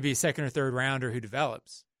 It might be a second or third rounder who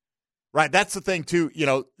develops. Right, that's the thing, too.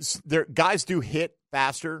 Guys do hit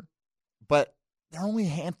faster, but there are only a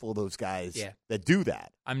handful of those guys that do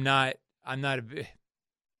that. I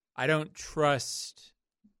don't trust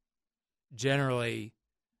generally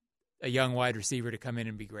a young wide receiver to come in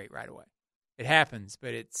and be great right away. It happens, but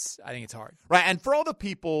I think it's hard. Right, and for all the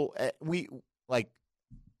people,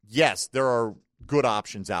 yes, there are good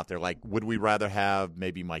options out there. Like, would we rather have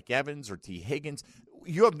maybe Mike Evans or T. Higgins?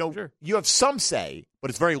 You have some say, but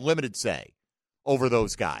it's very limited say over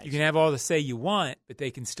those guys. You can have all the say you want, but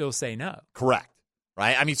they can still say no. Correct.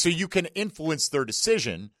 Right? I mean, so you can influence their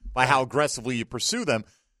decision by how aggressively you pursue them.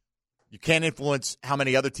 You can't influence how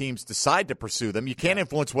many other teams decide to pursue them. You can't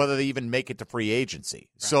influence whether they even make it to free agency.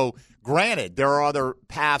 Right. So, granted, there are other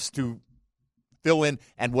paths to fill in.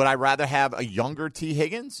 And would I rather have a younger T.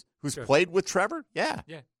 Higgins who's played with Trevor? Yeah.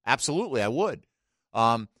 Absolutely, I would.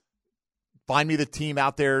 Find me the team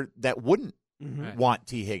out there that wouldn't want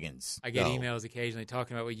T. Higgins. I get emails occasionally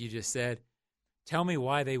talking about what you just said. Tell me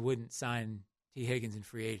why they wouldn't sign T. Higgins in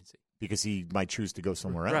free agency. Because he might choose to go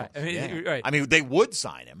somewhere else. Right. I mean, they would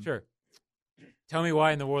sign him. Sure. Tell me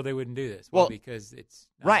why in the world they wouldn't do this. Well, because it's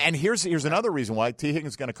right. And here's another reason why T.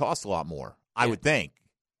 Higgins is going to cost a lot more. I would think.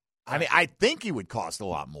 I mean, I think he would cost a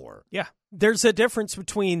lot more. Yeah. There's a difference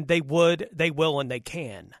between they would, they will, and they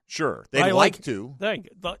can. Sure. They'd like to.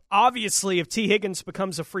 Obviously, if T. Higgins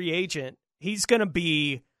becomes a free agent, he's going to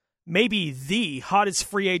be maybe the hottest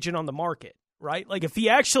free agent on the market, right? Like, if he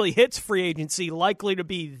actually hits free agency, likely to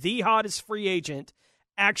be the hottest free agent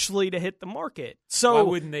actually to hit the market. So why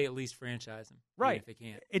wouldn't they at least franchise him? Right. If they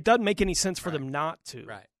can't. It doesn't make any sense for them not to.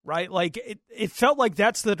 Right. Right? Like, it felt like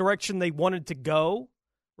that's the direction they wanted to go,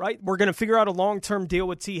 right? We're going to figure out a long-term deal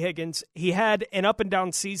with T. Higgins. He had an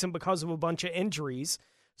up-and-down season because of a bunch of injuries.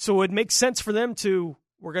 So it makes sense for them to,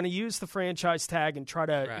 we're going to use the franchise tag and try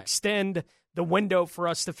to extend the window for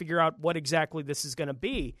us to figure out what exactly this is going to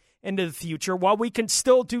be into the future, while we can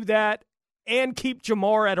still do that and keep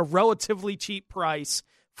Jamar at a relatively cheap price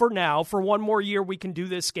for now. For one more year, we can do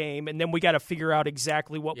this game, and then we got to figure out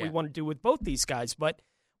exactly what we want to do with both these guys. But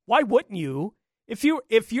why wouldn't you? If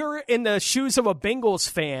you're in the shoes of a Bengals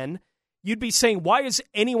fan, you'd be saying, why is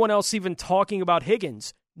anyone else even talking about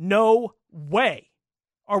Higgins? No way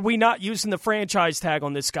are we not using the franchise tag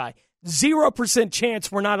on this guy. 0%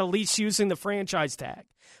 chance we're not at least using the franchise tag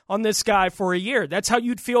on this guy for a year. That's how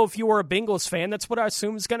you'd feel if you were a Bengals fan. That's what I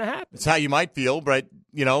assume is going to happen. It's how you might feel, but,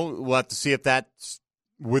 we'll have to see if that's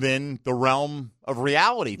within the realm of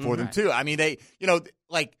reality for them, too. I mean, they,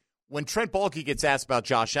 like when Trent Baalke gets asked about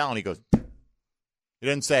Josh Allen, he goes, he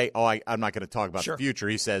didn't say, I'm not going to talk about the future.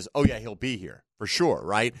 He says, yeah, he'll be here for sure,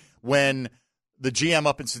 right? When the GM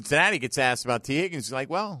up in Cincinnati gets asked about T. Higgins, he's like,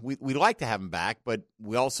 well, we'd like to have him back, but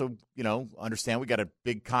we also, understand we got a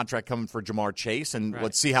big contract coming for Jamar Chase, and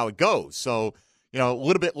let's see how it goes. So, a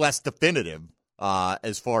little bit less definitive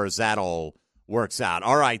as far as that all works out.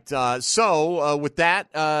 All right, so with that,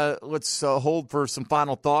 let's hold for some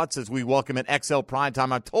final thoughts as we welcome in XL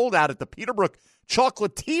Primetime. I'm told out at the Peterbrook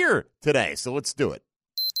Chocolatier today, so let's do it.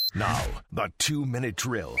 Now, the 2-minute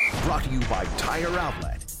drill, brought to you by Tire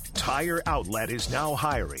Outlet. Tire Outlet is now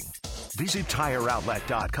hiring. Visit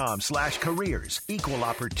TireOutlet.com/careers. Equal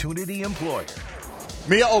opportunity employer.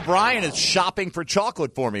 Mia O'Brien is shopping for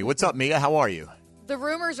chocolate for me. What's up, Mia? How are you? The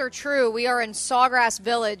rumors are true. We are in Sawgrass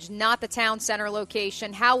Village, not the town center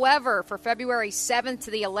location. However, for February 7th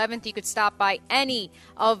to the 11th, you could stop by any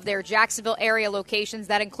of their Jacksonville area locations.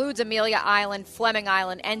 That includes Amelia Island, Fleming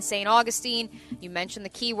Island, and St. Augustine. You mentioned the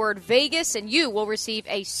keyword Vegas, and you will receive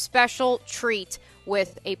a special treat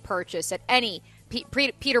with a purchase at any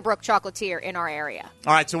Peterbrook Chocolatier in our area.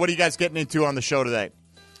 All right, so what are you guys getting into on the show today?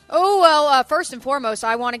 Oh, well, first and foremost,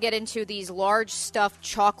 I want to get into these large stuffed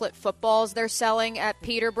chocolate footballs they're selling at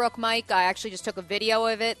Peterbrook, Mike. I actually just took a video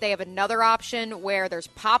of it. They have another option where there's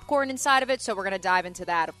popcorn inside of it, so we're going to dive into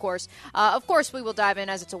that, of course. Of course, we will dive in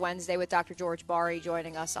as it's a Wednesday with Dr. George Bari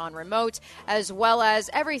joining us on remote, as well as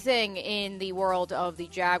everything in the world of the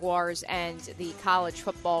Jaguars and the college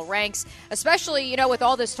football ranks, especially, with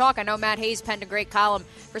all this talk. I know Matt Hayes penned a great column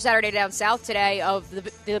for Saturday Down South today of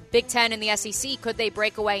the Big Ten and the SEC. Could they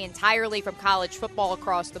break away entirely from college football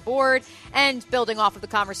across the board? And building off of the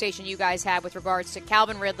conversation you guys had with regards to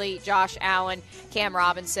Calvin Ridley, Josh Allen, Cam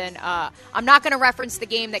Robinson, I'm not going to reference the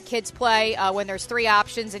game that kids play when there's three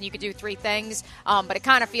options and you could do three things, but it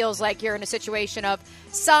kind of feels like you're in a situation of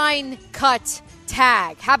sign, cut,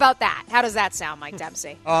 tag. How about that? How does that sound, Mike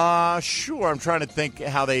Dempsey? Sure. I'm trying to think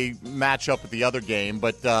how they match up with the other game,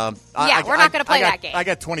 but we're not going to play that game. I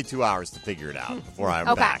got 22 hours to figure it out before I'm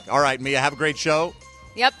Okay. back. All right, Mia, have a great show.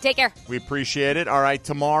 Yep, take care. We appreciate it. All right,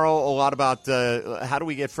 tomorrow, a lot about how do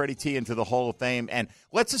we get Freddie T into the Hall of Fame. And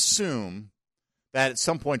let's assume that at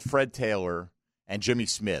some point Fred Taylor and Jimmy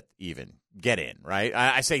Smith even get in, right?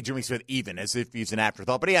 I say Jimmy Smith even as if he's an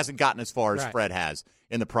afterthought, but he hasn't gotten as far as Fred has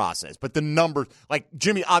in the process. But the numbers, like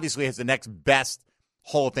Jimmy obviously has the next best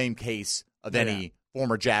Hall of Fame case of any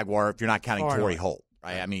former Jaguar, if you're not counting Torrey Holt,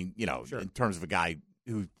 right? I mean, in terms of a guy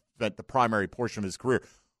who spent the primary portion of his career.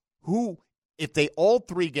 If they all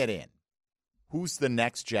three get in, who's the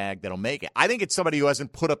next Jag that'll make it? I think it's somebody who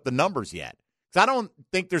hasn't put up the numbers yet. Because I don't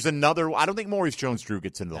think I don't think Maurice Jones-Drew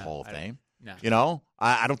gets into the Hall of Fame. No.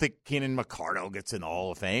 I don't think Keenan McCardle gets in the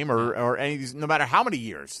Hall of Fame or any of these, no matter how many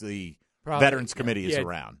years the Veterans Committee is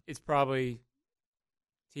around. It's probably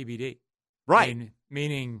TBD. Right.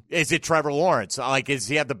 Meaning. Is it Trevor Lawrence? Like, does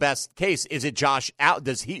he have the best case? Is it Josh Allen?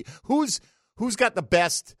 Who's got the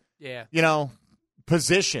best,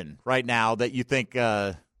 position right now that you think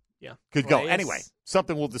could go? Anyway,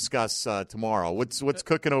 something we'll discuss tomorrow. What's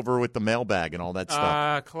cooking over with the mailbag and all that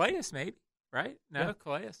stuff? Calais, maybe, right? No,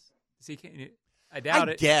 Calais. I doubt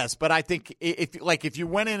it. I guess, but I think if you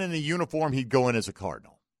went in a uniform, he'd go in as a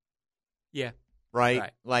Cardinal. Yeah.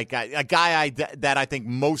 Right? Like a guy that I think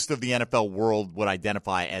most of the NFL world would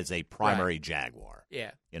identify as a primary Jaguar.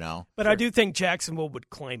 Yeah. But I do think Jacksonville would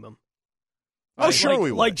claim him. Oh, sure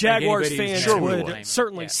we would. Like Jaguars fans would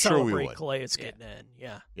certainly celebrate would. Calais getting in.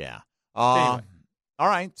 Yeah. All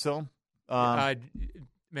right, so.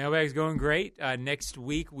 Mailbag's going great. Next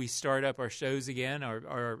week we start up our shows again,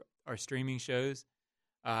 our streaming shows.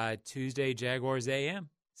 Tuesday, Jaguars AM.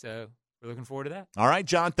 So we're looking forward to that. All right,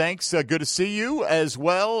 John, thanks. Good to see you as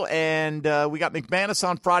well. And we got McManus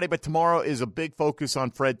on Friday, but tomorrow is a big focus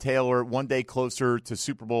on Fred Taylor, one day closer to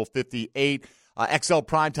Super Bowl 58. XL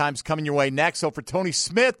Primetime's coming your way next. So for Tony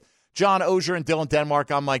Smith, John Oehser, and Dylan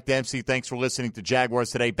Denmark, I'm Mike Dempsey. Thanks for listening to Jaguars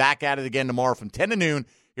Today. Back at it again tomorrow from 10 to noon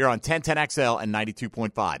here on 1010XL and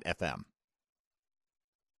 92.5 FM.